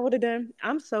know what I would have done?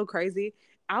 I'm so crazy.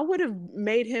 I would have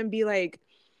made him be like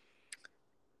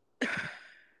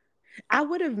I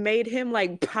would have made him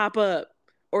like pop up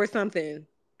or something.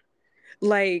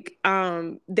 Like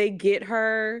they get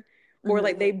her or Mm-hmm.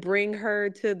 like they bring her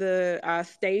to the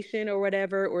station or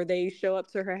whatever, or they show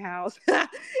up to her house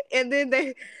and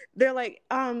then they're like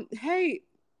hey,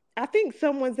 I think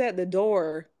someone's at the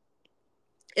door,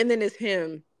 and then it's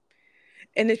him.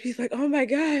 And then she's like, oh my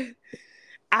God,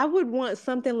 I would want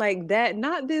something like that.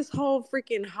 Not this whole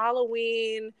freaking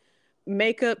Halloween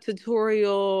makeup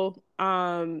tutorial.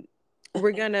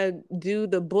 We're gonna do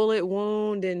the bullet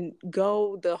wound and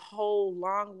go the whole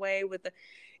long way with the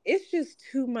it's just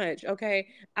too much. Okay.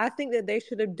 I think that they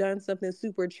should have done something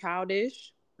super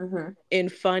childish Mm-hmm.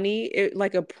 and funny,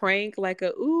 like a prank, like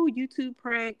a YouTube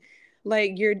prank.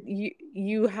 Like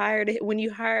you hired when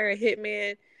you hire a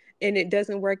hitman and it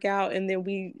doesn't work out, and then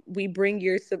we bring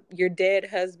your dead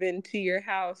husband to your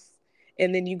house,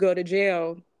 and then you go to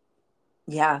jail.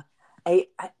 Yeah, I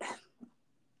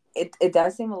it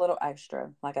does seem a little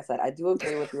extra. Like I said, I do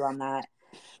agree with you on that.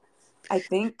 I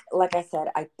think, like I said,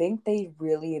 I think the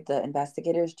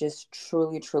investigators just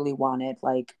truly, truly wanted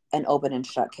like an open and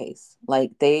shut case.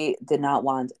 Like they did not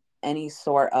want any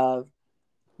sort of,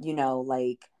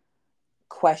 like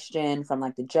question from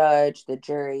like the judge, the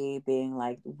jury being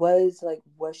was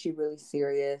she really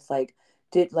serious? Like,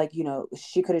 did like,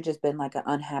 she could have just been like an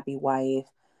unhappy wife.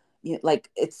 Like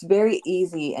it's very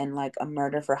easy in like a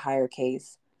murder for hire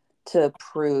case to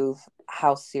prove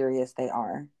how serious they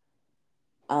are.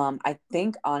 I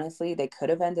think honestly they could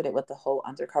have ended it with the whole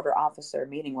undercover officer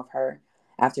meeting with her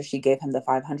after she gave him the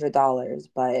 $500,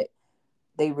 but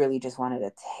they really just wanted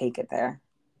to take it there.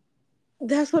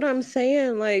 That's what I'm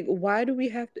saying. Like, why do we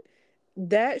have to?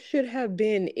 That should have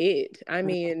been it. I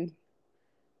mean,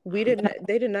 we didn't.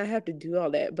 They did not have to do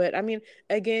all that. But I mean,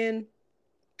 again,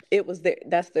 it was their.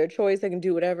 That's their choice. They can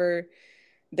do whatever.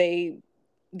 They.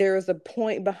 There was a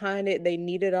point behind it. They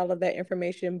needed all of that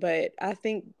information, but I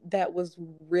think that was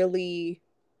really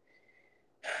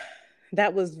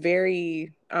that was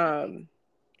very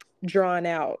drawn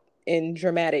out and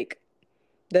dramatic.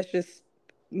 That's just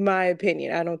my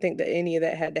opinion. I don't think that any of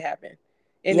that had to happen.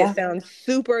 And it Yeah, sounds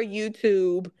super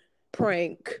YouTube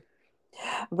prank.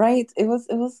 right. It was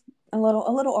a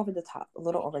little over the top, a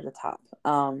little over the top.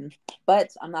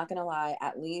 But I'm not gonna lie,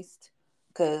 at least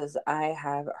because I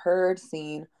have heard,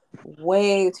 seen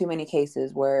way too many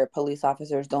cases where police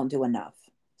officers don't do enough.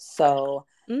 So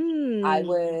I Mm.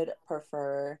 would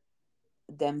prefer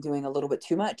them doing a little bit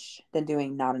too much than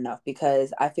doing not enough,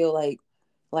 because I feel like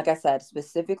I said,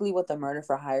 specifically with the murder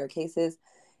for hire cases,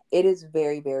 it is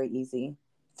very, very easy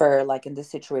for, like in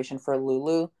this situation for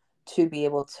Lulu, to be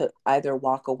able to either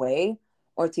walk away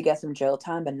or to get some jail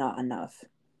time, but not enough.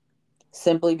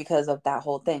 Simply because of that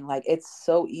whole thing. Like, it's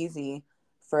so easy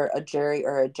for a jury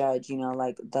or a judge,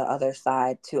 like the other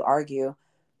side, to argue,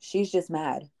 she's just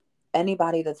mad.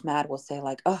 Anybody that's mad will say,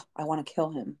 like, oh, I want to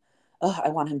kill him. Oh, I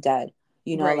want him dead.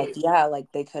 Like, Right. yeah,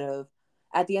 like they could have.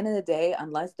 At the end of the day,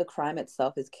 unless the crime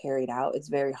itself is carried out, it's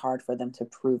very hard for them to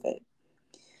prove it.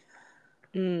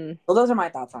 Mm. Well, those are my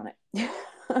thoughts on it.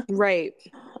 Right.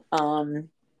 um,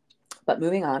 but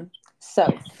moving on.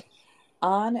 So,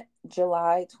 on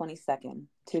July 22nd,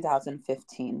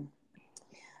 2015,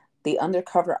 the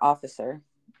undercover officer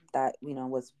that,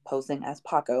 was posing as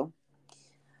Paco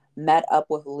met up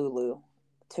with Lulu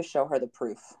to show her the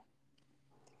proof.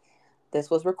 This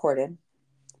was recorded,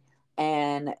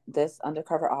 and this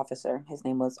undercover officer, his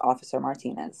name was Officer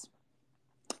Martinez.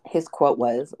 His quote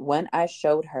was, "When I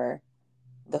showed her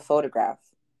the photograph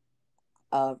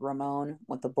of Ramon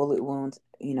with the bullet wound,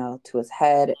 to his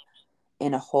head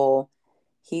in a hole,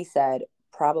 he said,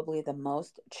 probably the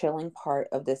most chilling part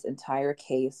of this entire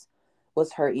case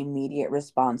was her immediate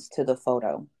response to the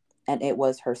photo, and it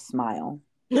was her smile."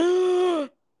 Ooh,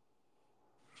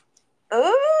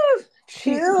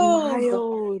 She chills.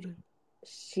 smiled.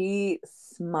 She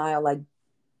smiled, like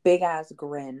big ass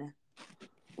grin,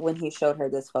 when he showed her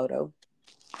this photo.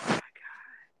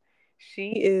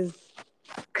 She is.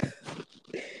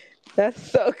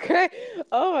 That's so great.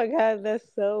 Oh my god, that's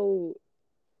so.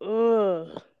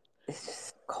 Ugh. It's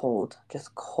just cold,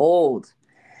 just cold.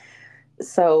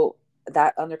 So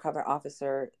that undercover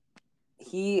officer, I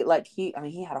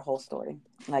mean, he had a whole story.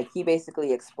 Like, he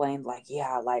basically explained, like,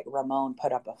 yeah, like Ramon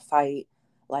put up a fight,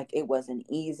 like it wasn't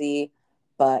easy,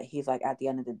 but he's like, at the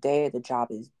end of the day, the job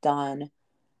is done.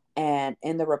 And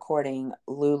in the recording,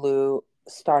 Lulu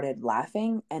started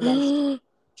laughing, and then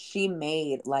she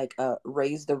made like a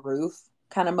raise the roof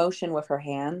kind of motion with her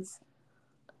hands.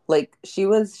 Like, she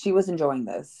was enjoying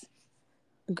this.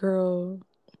 Girl,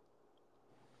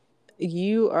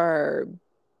 you are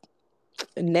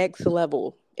next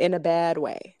level in a bad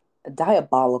way.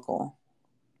 Diabolical.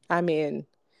 I mean,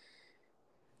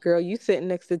 girl, you sitting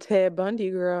next to Ted Bundy,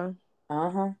 girl.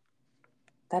 Uh-huh.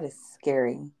 That is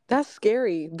scary. That's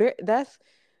scary. That's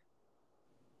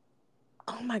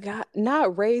oh my god.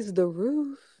 Not raise the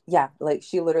roof. Yeah, like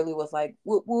she literally was like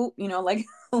whoop whoop, like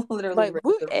literally Like, raise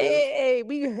who? the roof.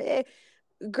 Hey,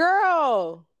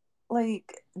 girl.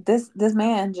 Like, this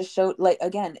man just showed, like,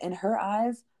 again, in her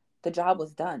eyes, the job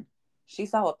was done. She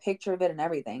saw a picture of it and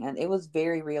everything, and it was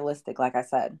very realistic, like I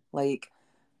said. Like,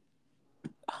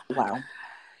 Oh my god. wow.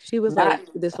 She was like,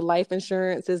 Not "This life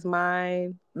insurance is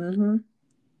mine." mm-hmm.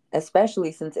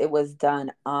 Especially since it was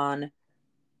done on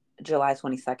July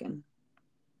 22nd.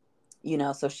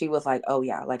 So she was like, "Oh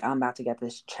yeah, like I'm about to get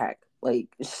this check." Like,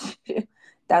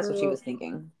 that's what she Girl. was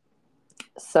thinking.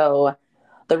 So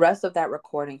the rest of that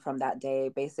recording from that day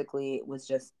basically was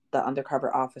just the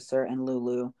undercover officer and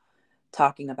Lulu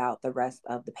talking about the rest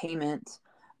of the payment.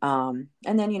 And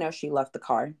then, she left the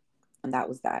car, and that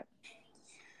was that.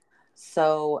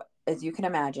 So, as you can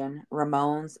imagine,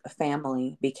 Ramon's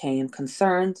family became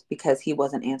concerned because he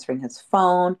wasn't answering his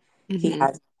phone. He Hmm.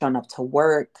 hasn't shown up to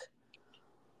work.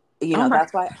 Oh my.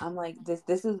 That's why I'm like,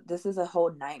 this is a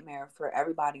whole nightmare for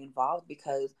everybody involved,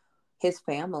 because his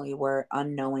family were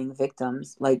unknowing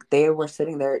victims. Like, they were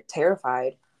sitting there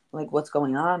terrified, like, what's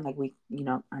going on? Like, we,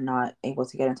 are not able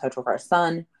to get in touch with our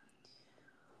son.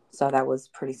 So that was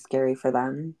pretty scary for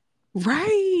them.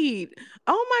 Right.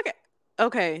 Oh my god.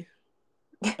 Okay.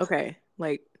 Okay.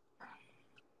 Like,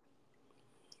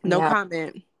 no Yeah,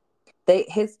 comment.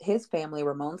 his family,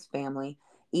 Ramon's family,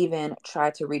 even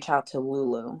tried to reach out to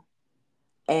Lulu.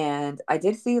 And I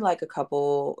did see like a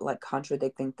couple like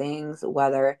contradicting things,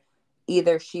 whether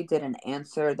either she didn't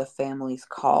answer the family's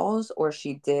calls or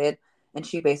she did, and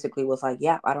she basically was like,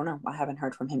 "Yeah, I don't know. I haven't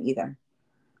heard from him either."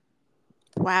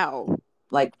 Wow.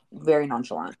 Like very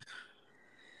nonchalant.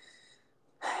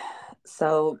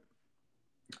 So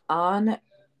on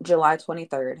July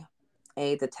 23rd,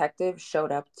 a detective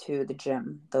showed up to the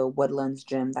gym, the Woodlands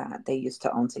gym that they used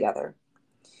to own together.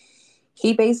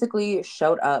 He basically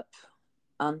showed up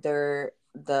under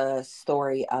the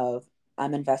story of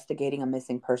I'm investigating a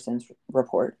missing persons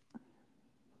report.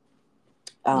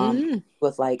 Mm.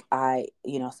 Was like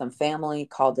some family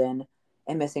called in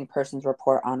a missing persons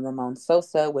report on Ramon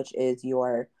Sosa, which is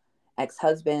your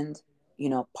ex-husband,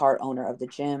 part owner of the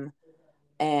gym.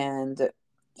 And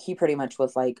he pretty much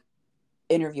was like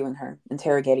interviewing her,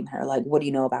 interrogating her, like, what do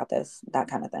you know about this? That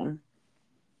kind of thing.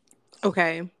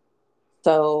 Okay.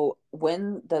 So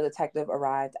when the detective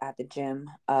arrived at the gym,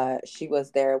 she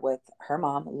was there with her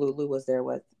mom. Lulu was there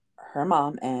with her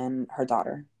mom and her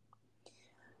daughter.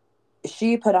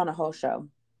 She put on a whole show.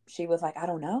 She was like, I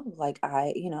don't know. Like,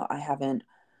 I haven't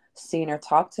seen her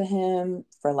talk to him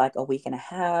for like a week and a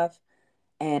half.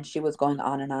 And she was going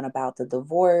on and on about the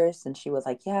divorce. And she was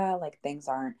like, yeah, like things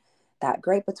aren't that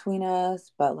great between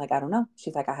us. But like, I don't know.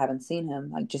 She's like, I haven't seen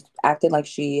him. Like, just acted like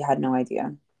she had no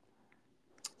idea.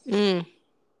 Mm.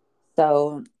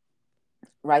 So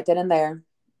right then and there,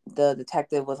 the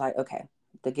detective was like, okay,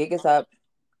 the gig is up.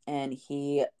 And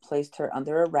he placed her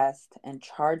under arrest and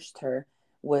charged her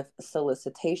with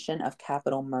solicitation of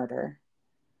capital murder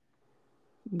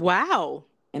Wow.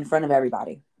 in front of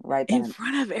everybody right then In and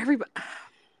front of everybody.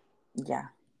 yeah.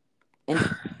 And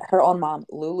her own mom,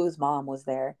 Lulu's mom, was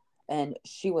there and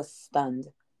she was stunned.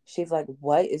 She's like,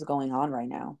 what is going on right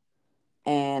now?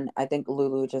 And I think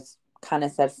Lulu just kind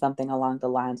of said something along the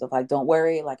lines of like, don't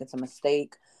worry, like it's a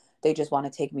mistake. They just want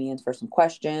to take me in for some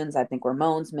questions. I think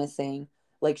Ramon's missing.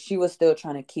 Like she was still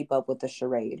trying to keep up with the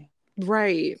charade.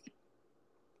 Right.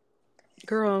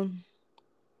 Girl,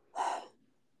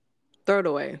 throw it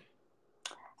away.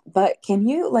 But can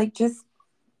you like just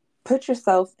put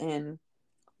yourself in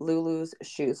Lulu's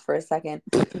shoes for a second?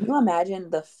 Can you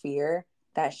imagine the fear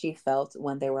that she felt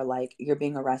when they were like, you're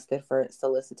being arrested for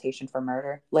solicitation for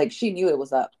murder? Like she knew it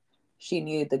was up. She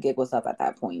knew the gig was up at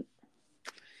that point.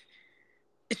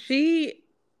 She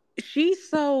she's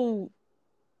so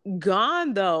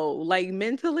gone though, like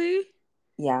mentally.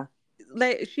 Yeah.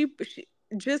 Like she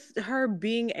just her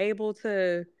being able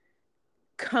to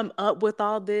come up with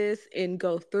all this and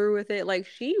go through with it. Like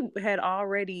she had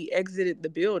already exited the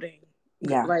building.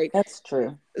 Yeah. Like That's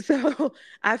true. so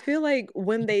I feel like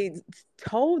when they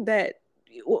told that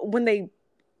when they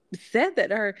said that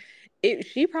to her,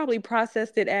 she probably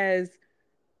processed it as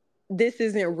this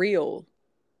isn't real.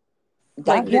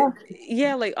 That, Like yeah.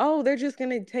 yeah, like oh, they're just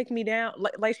gonna take me down.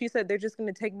 Like she said, they're just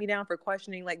gonna take me down for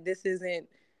questioning. Like this is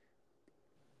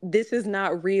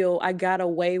not real. I got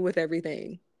away with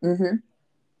everything. Mm-hmm.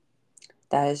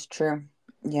 That is true.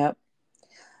 Yep.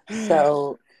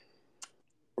 So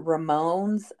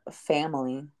Ramon's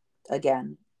family,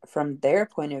 again, from their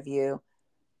point of view,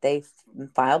 they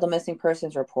filed a missing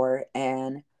persons report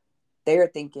and they're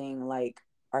thinking like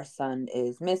our son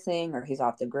is missing or he's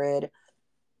off the grid.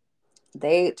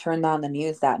 They turned on the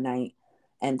news that night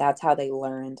and that's how they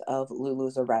learned of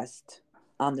Lulu's arrest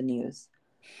on the news.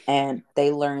 And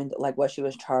they learned like what she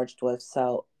was charged with.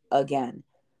 So again,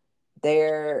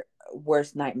 their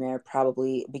worst nightmare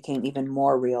probably became even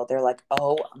more real. They're like,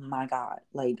 "Oh my god,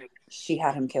 like she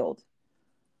had him killed."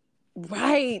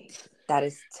 Right. That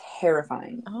is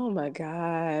terrifying. Oh my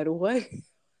God. What?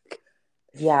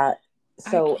 Yeah. I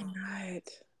So cannot.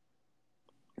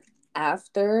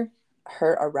 after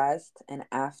her arrest and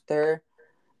after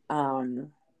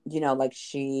like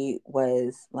she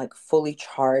was like fully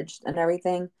charged and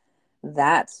everything,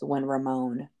 that's when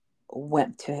Ramon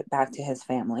went to back to his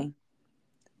family.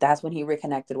 That's when he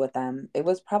reconnected with them. It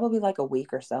was probably like a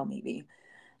week or so maybe.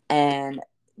 And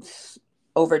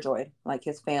overjoyed. Like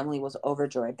his family was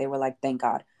overjoyed. They were like, "Thank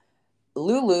God."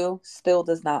 Lulu still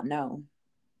does not know.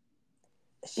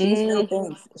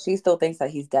 Mm. She still thinks that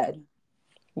he's dead.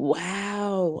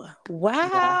 Wow. Yeah.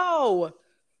 Wow.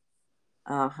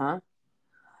 Uh-huh.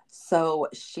 So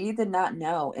she did not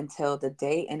know until the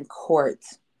day in court,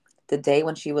 the day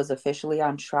when she was officially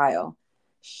on trial.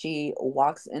 She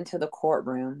walks into the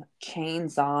courtroom,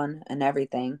 chains on and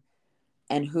everything.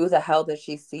 And who the hell does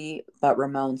she see but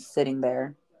Ramon sitting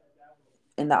there?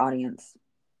 in the audience.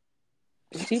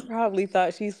 She probably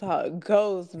thought she saw a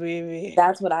ghost, baby.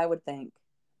 That's what I would think.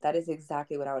 That is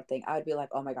exactly what I would think. I would be like,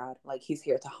 oh my God, like he's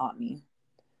here to haunt me.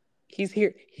 He's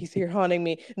here. He's here haunting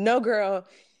me. No, girl.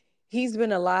 He's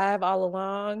been alive all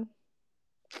along,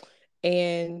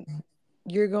 and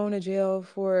you're going to jail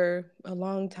for a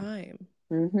long time.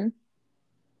 Hmm.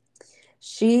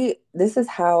 This is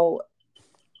how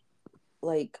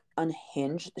like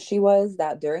unhinged she was,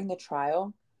 that during the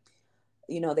trial,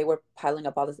 they were piling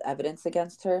up all this evidence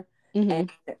against her. And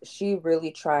Hmm. she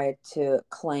really tried to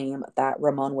claim that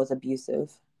Ramon was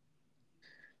abusive.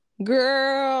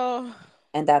 Girl,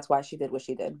 And that's why she did what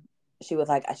she did. She's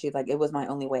like, it was my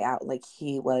only way out. Like,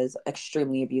 he was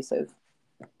extremely abusive.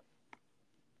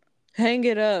 hang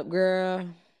it up, girl.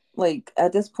 Like,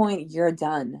 at this point, you're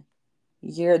done.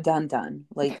 You're done.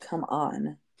 Like, come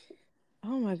on.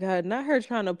 Oh my God, not her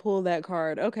trying to pull that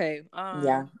card. Okay.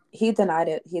 Yeah. He denied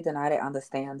it on the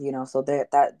stand, so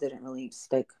that didn't really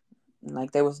stick.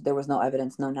 Like, there was no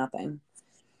evidence, no nothing.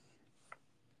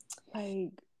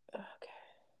 Like,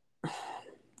 okay.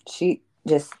 She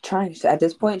just trying at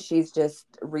this point, she's just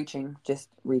reaching,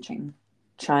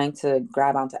 trying to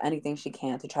grab onto anything she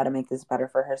can to try to make this better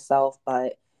for herself,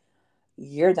 but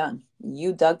you're done.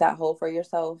 You dug that hole for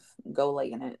yourself, go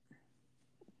lay in it.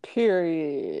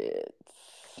 Period.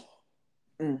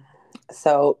 Mm.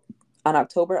 So on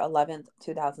October 11th,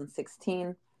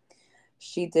 2016,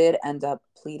 she did end up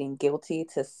pleading guilty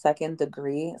to second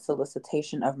degree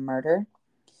solicitation of murder,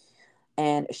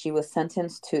 and she was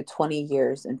sentenced to 20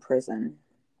 years in prison.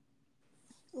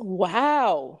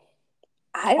 Wow.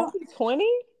 I don't, Only 20?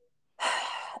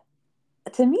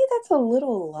 to me, that's a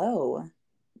little low.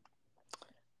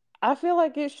 I feel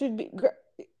like it should be.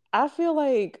 I feel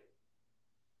like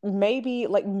maybe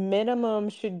like minimum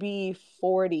should be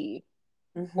 40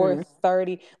 or Hmm.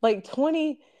 30. Like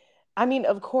 20, I mean,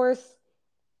 of course,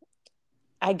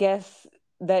 I guess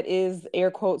that is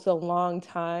air quotes a long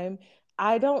time.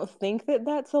 I don't think that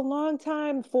that's a long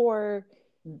time for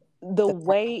the The,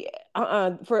 way,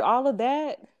 for all of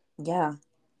that. yeah,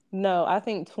 No, I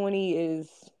think 20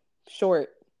 is short.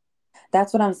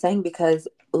 that's what I'm saying, because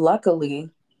luckily,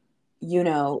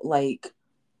 like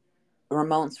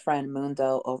Ramon's friend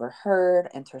Mundo overheard,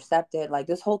 intercepted. Like,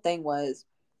 this whole thing was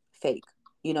fake,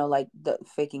 like the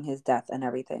faking his death and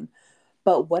everything.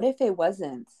 But what if it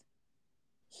wasn't?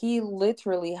 He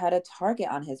literally had a target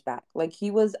on his back. Like,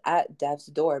 he was at death's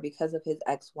door because of his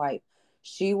ex-wife.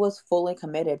 She was fully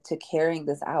committed to carrying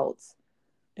this out.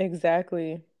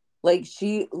 Exactly. Like,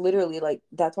 she literally, like,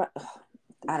 that's why, ugh,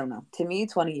 I don't know. To me,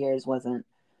 20 years wasn't,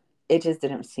 it just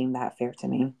didn't seem that fair to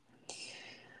me.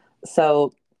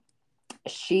 So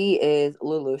She is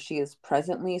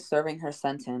presently serving her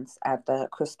sentence at the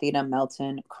Christina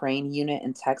Melton Crane Unit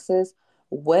in Texas,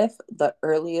 with the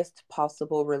earliest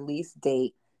possible release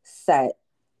date set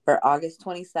for August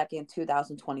 22nd,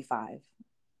 2025.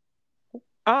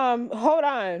 Hold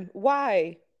on.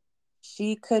 Why?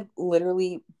 She could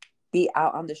literally be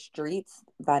out on the streets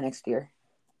by next year.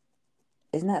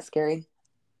 Isn't that scary?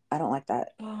 I don't like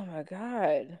that. Oh my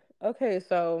God. Okay,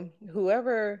 so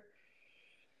whoever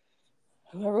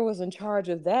was in charge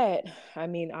of that, I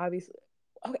mean, obviously,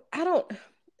 okay, I don't,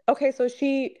 okay, so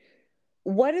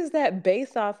what is that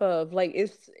based off of? Like,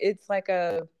 it's like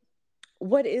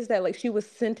what is that? Like, she was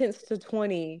sentenced to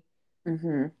 20,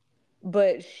 Hmm.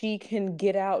 but she can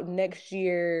get out next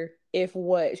year if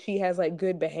what? She has like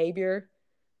good behavior.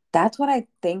 That's what I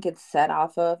think it's set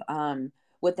off of.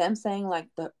 With them saying like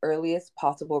the earliest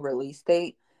possible release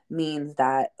date means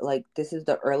that like this is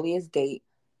the earliest date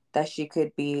that she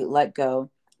could be let go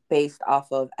based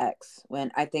off of X.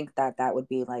 When I think that that would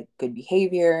be like good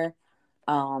behavior.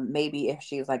 Maybe if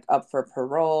she's like up for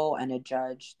parole and a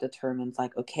judge determines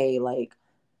like, okay, like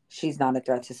she's not a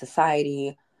threat to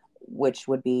society, which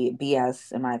would be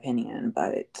BS in my opinion.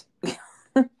 But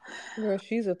Girl,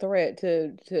 she's a threat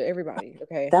to everybody.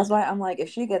 Okay. that's why I'm like, if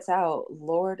she gets out,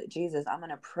 Lord Jesus, I'm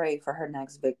gonna pray for her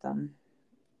next victim.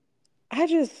 I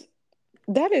just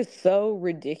that is so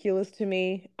ridiculous to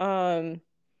me. I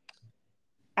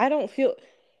don't feel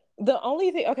the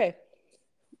only thing. Okay,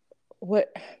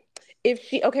 what if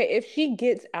she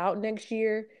gets out next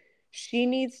year, she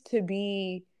needs to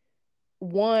be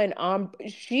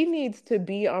she needs to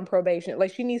be on probation.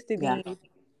 Like she needs to Yeah. be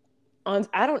on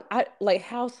I like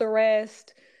house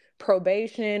arrest,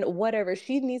 probation, whatever.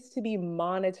 She needs to be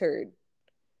monitored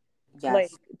like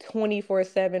Yes.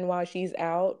 24/7 while she's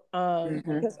out. Hmm.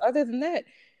 Because other than that,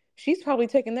 she's probably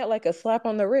taking that like a slap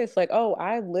on the wrist. Like, oh,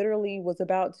 I literally was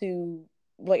about to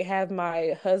like have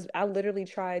my husband I literally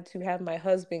tried to have my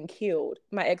husband killed,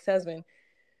 my ex-husband.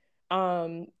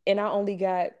 And I only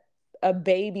got a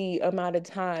baby amount of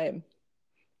time,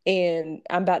 and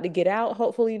I'm about to get out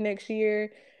hopefully next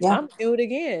year. Yeah. I'm do it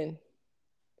again.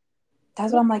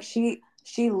 That's what What? I'm like.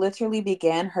 She literally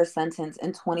began her sentence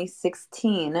in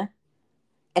 2016,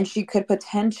 and she could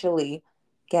potentially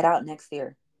get out next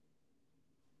year.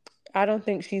 I don't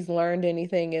think she's learned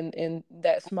anything in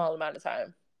that small amount of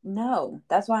time. No,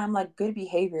 that's why I'm like good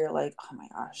behavior. Like, oh my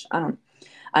gosh, I don't.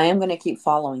 I am gonna keep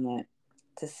following it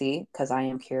to see because I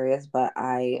am curious, but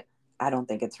I don't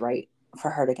think it's right for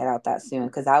her to get out that soon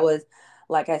because I was,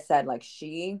 like I said, like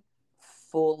she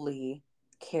fully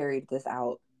carried this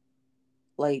out.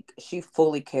 Like she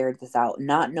fully carried this out,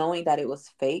 not knowing that it was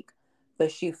fake,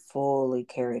 but she fully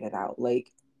carried it out.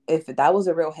 Like if that was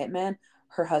a real hitman,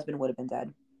 her husband would have been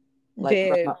dead. Like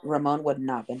Dead. Ramon would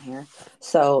not been here.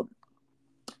 So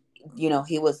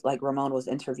he was like Ramon was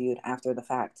interviewed after the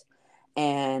fact,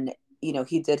 and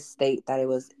he did state that it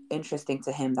was interesting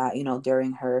to him that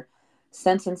during her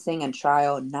sentencing and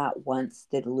trial, not once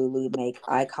did Lulu make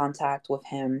eye contact with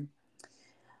him.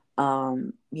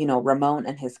 Ramon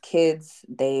and his kids,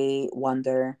 they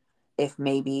wonder if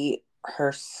maybe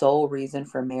her sole reason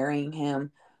for marrying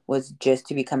him was just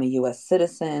to become a US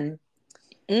citizen.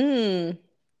 Mm.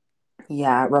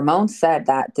 Yeah, Ramon said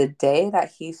that the day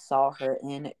that he saw her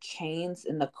in chains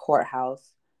in the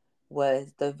courthouse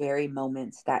was the very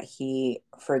moment that he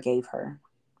forgave her.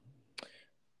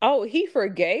 Oh, he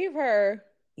forgave her.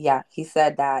 Yeah, he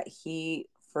said that he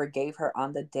forgave her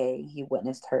on the day he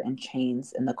witnessed her in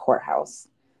chains in the courthouse.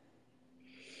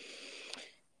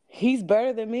 He's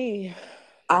better than me.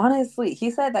 Honestly,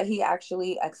 he said that he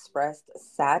actually expressed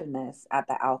sadness at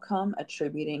the outcome,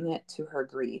 attributing it to her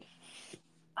greed.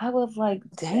 I was like,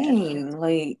 Sadness. dang,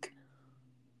 like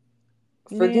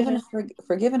Man.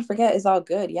 forgive and forget is all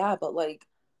good, yeah, but like,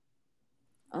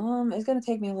 it's gonna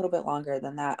take me a little bit longer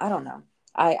than that. I don't know.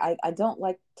 I don't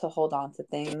like to hold on to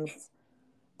things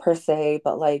per se,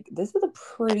 but like this is a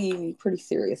pretty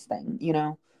serious thing.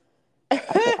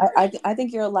 I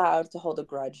think you're allowed to hold a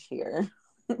grudge here.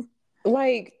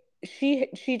 Like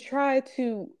she tried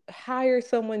to hire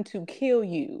someone to kill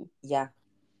you. Yeah.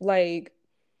 Like,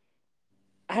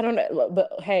 I don't know,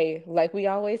 but hey, like we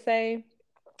always say,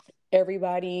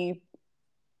 everybody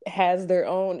has their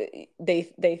own, they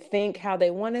think how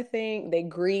they want to think, they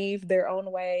grieve their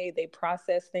own way, they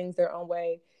process things their own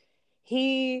way.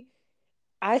 He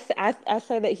I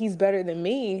say that he's better than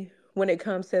me when it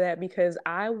comes to that, because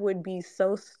I would be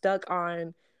so stuck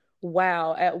on,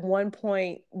 wow, at one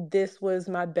point this was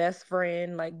my best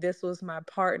friend, like this was my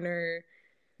partner,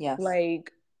 Yes.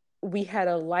 like we had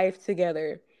a life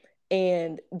together,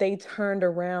 and they turned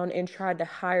around and tried to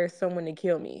hire someone to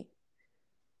kill me.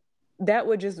 That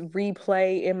would just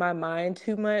replay in my mind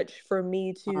too much for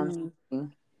me to Honestly.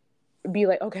 be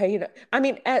like, okay, I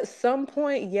mean, at some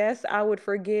point, yes, I would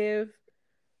forgive,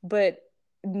 but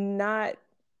not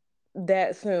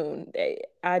that soon.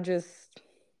 I just,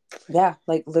 Yeah,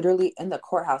 like literally in the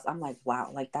courthouse. I'm like, wow,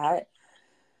 like that.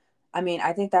 I mean,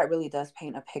 I think that really does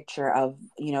paint a picture of,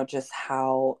 just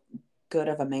how good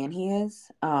of a man he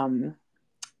is.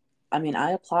 I mean,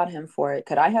 I applaud him for it.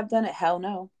 Could I have done it? Hell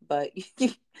no. But to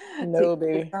each no, his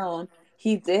baby. own.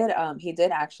 He did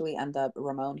actually end up,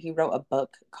 Ramon. He wrote a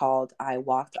book called I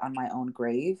Walked on My Own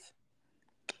Grave.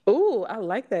 Ooh, I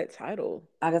like that title.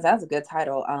 I guess that's a good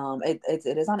title. It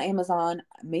is on Amazon.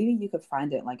 Maybe you could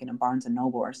find it like in a Barnes and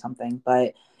Noble or something,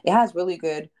 but it has really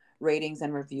good ratings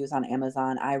and reviews on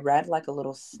Amazon. I read like a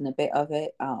little snippet of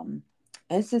it. And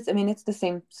it's just, I mean, it's the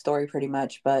same story pretty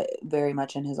much, but very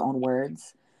much in his own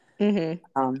words.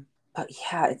 Mm-hmm. But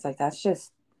yeah, it's like that's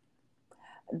just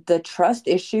the trust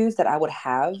issues that I would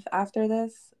have after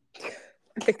this.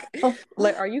 like,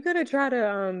 like, are you gonna try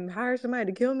to hire somebody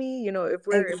to kill me? If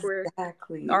we're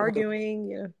Exactly. Like,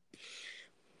 arguing,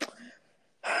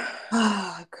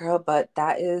 yeah. girl, but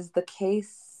that is the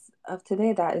case of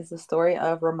today. That is the story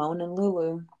of Ramon and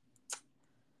Lulu.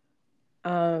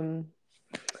 Um,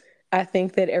 I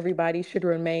think that everybody should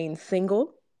remain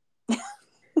single.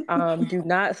 Do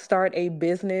not start a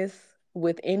business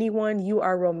with anyone you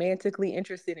are romantically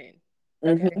interested in.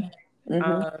 Okay. Mm-hmm.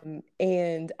 Mm-hmm.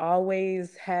 And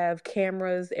always have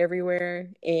cameras everywhere,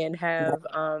 and have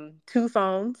two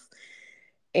phones,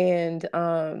 and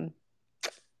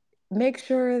make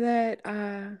sure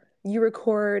that you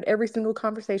record every single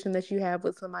conversation that you have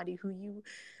with somebody who you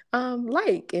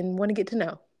like and want to get to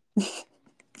know.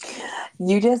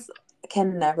 You just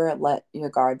can never let your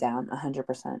guard down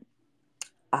 100%.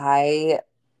 I,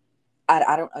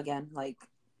 I don't, again, like,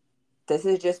 this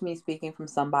is just me speaking from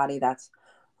somebody that's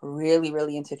really,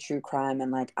 really into true crime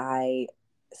and like I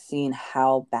seen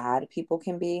how bad people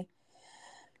can be.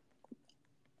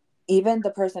 Even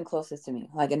the person closest to me,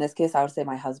 like in this case, I would say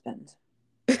my husband.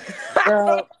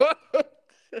 Girl,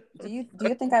 do you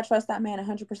think I trust that man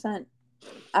 100%?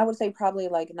 I would say probably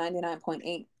like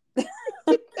 99.8.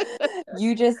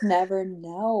 You just never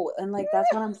know. And like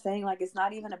that's what I'm saying. Like it's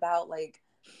not even about like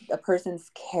a person's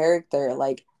character,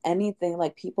 like anything,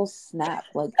 like people snap,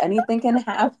 like anything can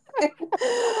happen.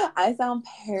 I sound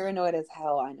paranoid as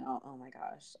hell, I know. Oh my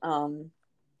gosh.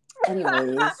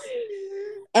 Anyways. I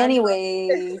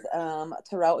know.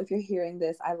 Terrell, if you're hearing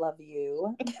this, I love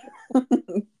you.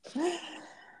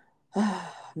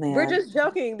 We're Man. just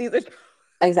joking. These are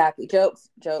Exactly. Jokes,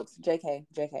 jokes. JK,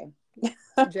 JK.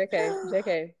 JK,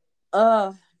 JK.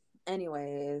 Uh,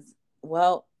 anyways,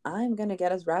 well, I'm gonna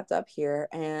get us wrapped up here,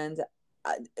 and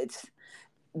it's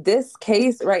this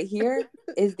case right here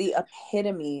is the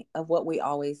epitome of what we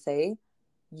always say: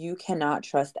 you cannot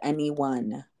trust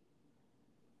anyone.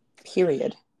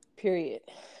 Period. Period.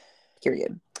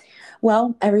 Period.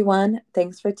 Well, everyone,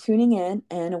 thanks for tuning in,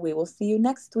 and we will see you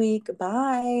next week.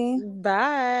 Bye.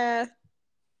 Bye.